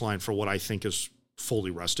good baseline for what I think is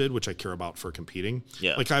fully rested, which I care about for competing.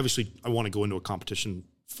 Yeah. Like obviously I want to go into a competition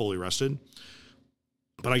fully rested.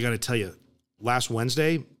 But I got to tell you, last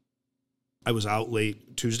Wednesday, I was out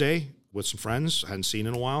late Tuesday with some friends I hadn't seen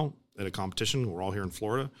in a while at a competition. We're all here in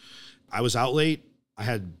Florida. I was out late. I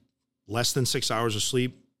had less than 6 hours of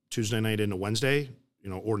sleep Tuesday night into Wednesday. You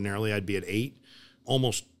know, ordinarily I'd be at 8,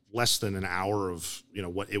 almost less than an hour of, you know,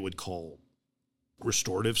 what it would call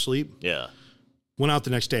restorative sleep. Yeah. Went out the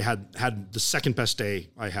next day, had the second best day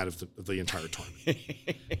I had of the entire tournament.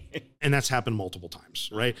 And that's happened multiple times,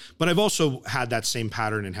 right? But I've also had that same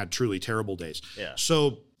pattern and had truly terrible days. Yeah.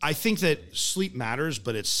 So I think that sleep matters,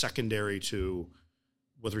 but it's secondary to,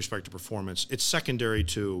 with respect to performance, it's secondary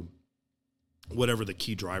to whatever the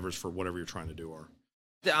key drivers for whatever you're trying to do are.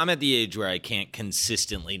 I'm at the age where I can't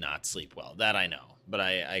consistently not sleep well. That I know. But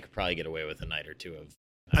I could probably get away with a night or two of.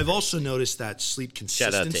 I've also noticed that sleep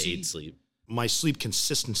consistency. Shout out to Eat Sleep. My sleep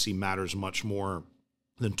consistency matters much more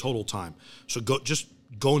than total time. So just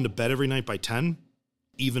going to bed every night by 10,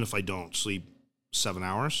 even if I don't sleep 7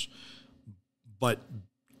 hours. But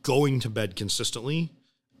going to bed consistently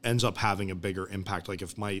ends up having a bigger impact. Like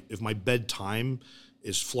if my bedtime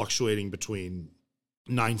is fluctuating between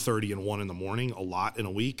 9:30 and 1 in the morning a lot in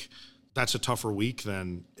a week, that's a tougher week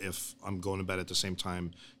than if I'm going to bed at the same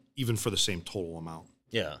time, even for the same total amount.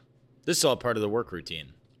 Yeah. This is all part of the work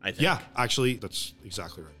routine, I think. Yeah, actually, that's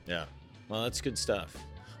exactly right. Yeah. Well, that's good stuff.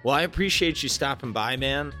 Well, I appreciate you stopping by,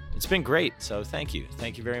 man. It's been great. So thank you.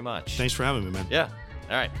 Thank you very much. Thanks for having me, man. Yeah.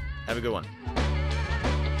 All right. Have a good one.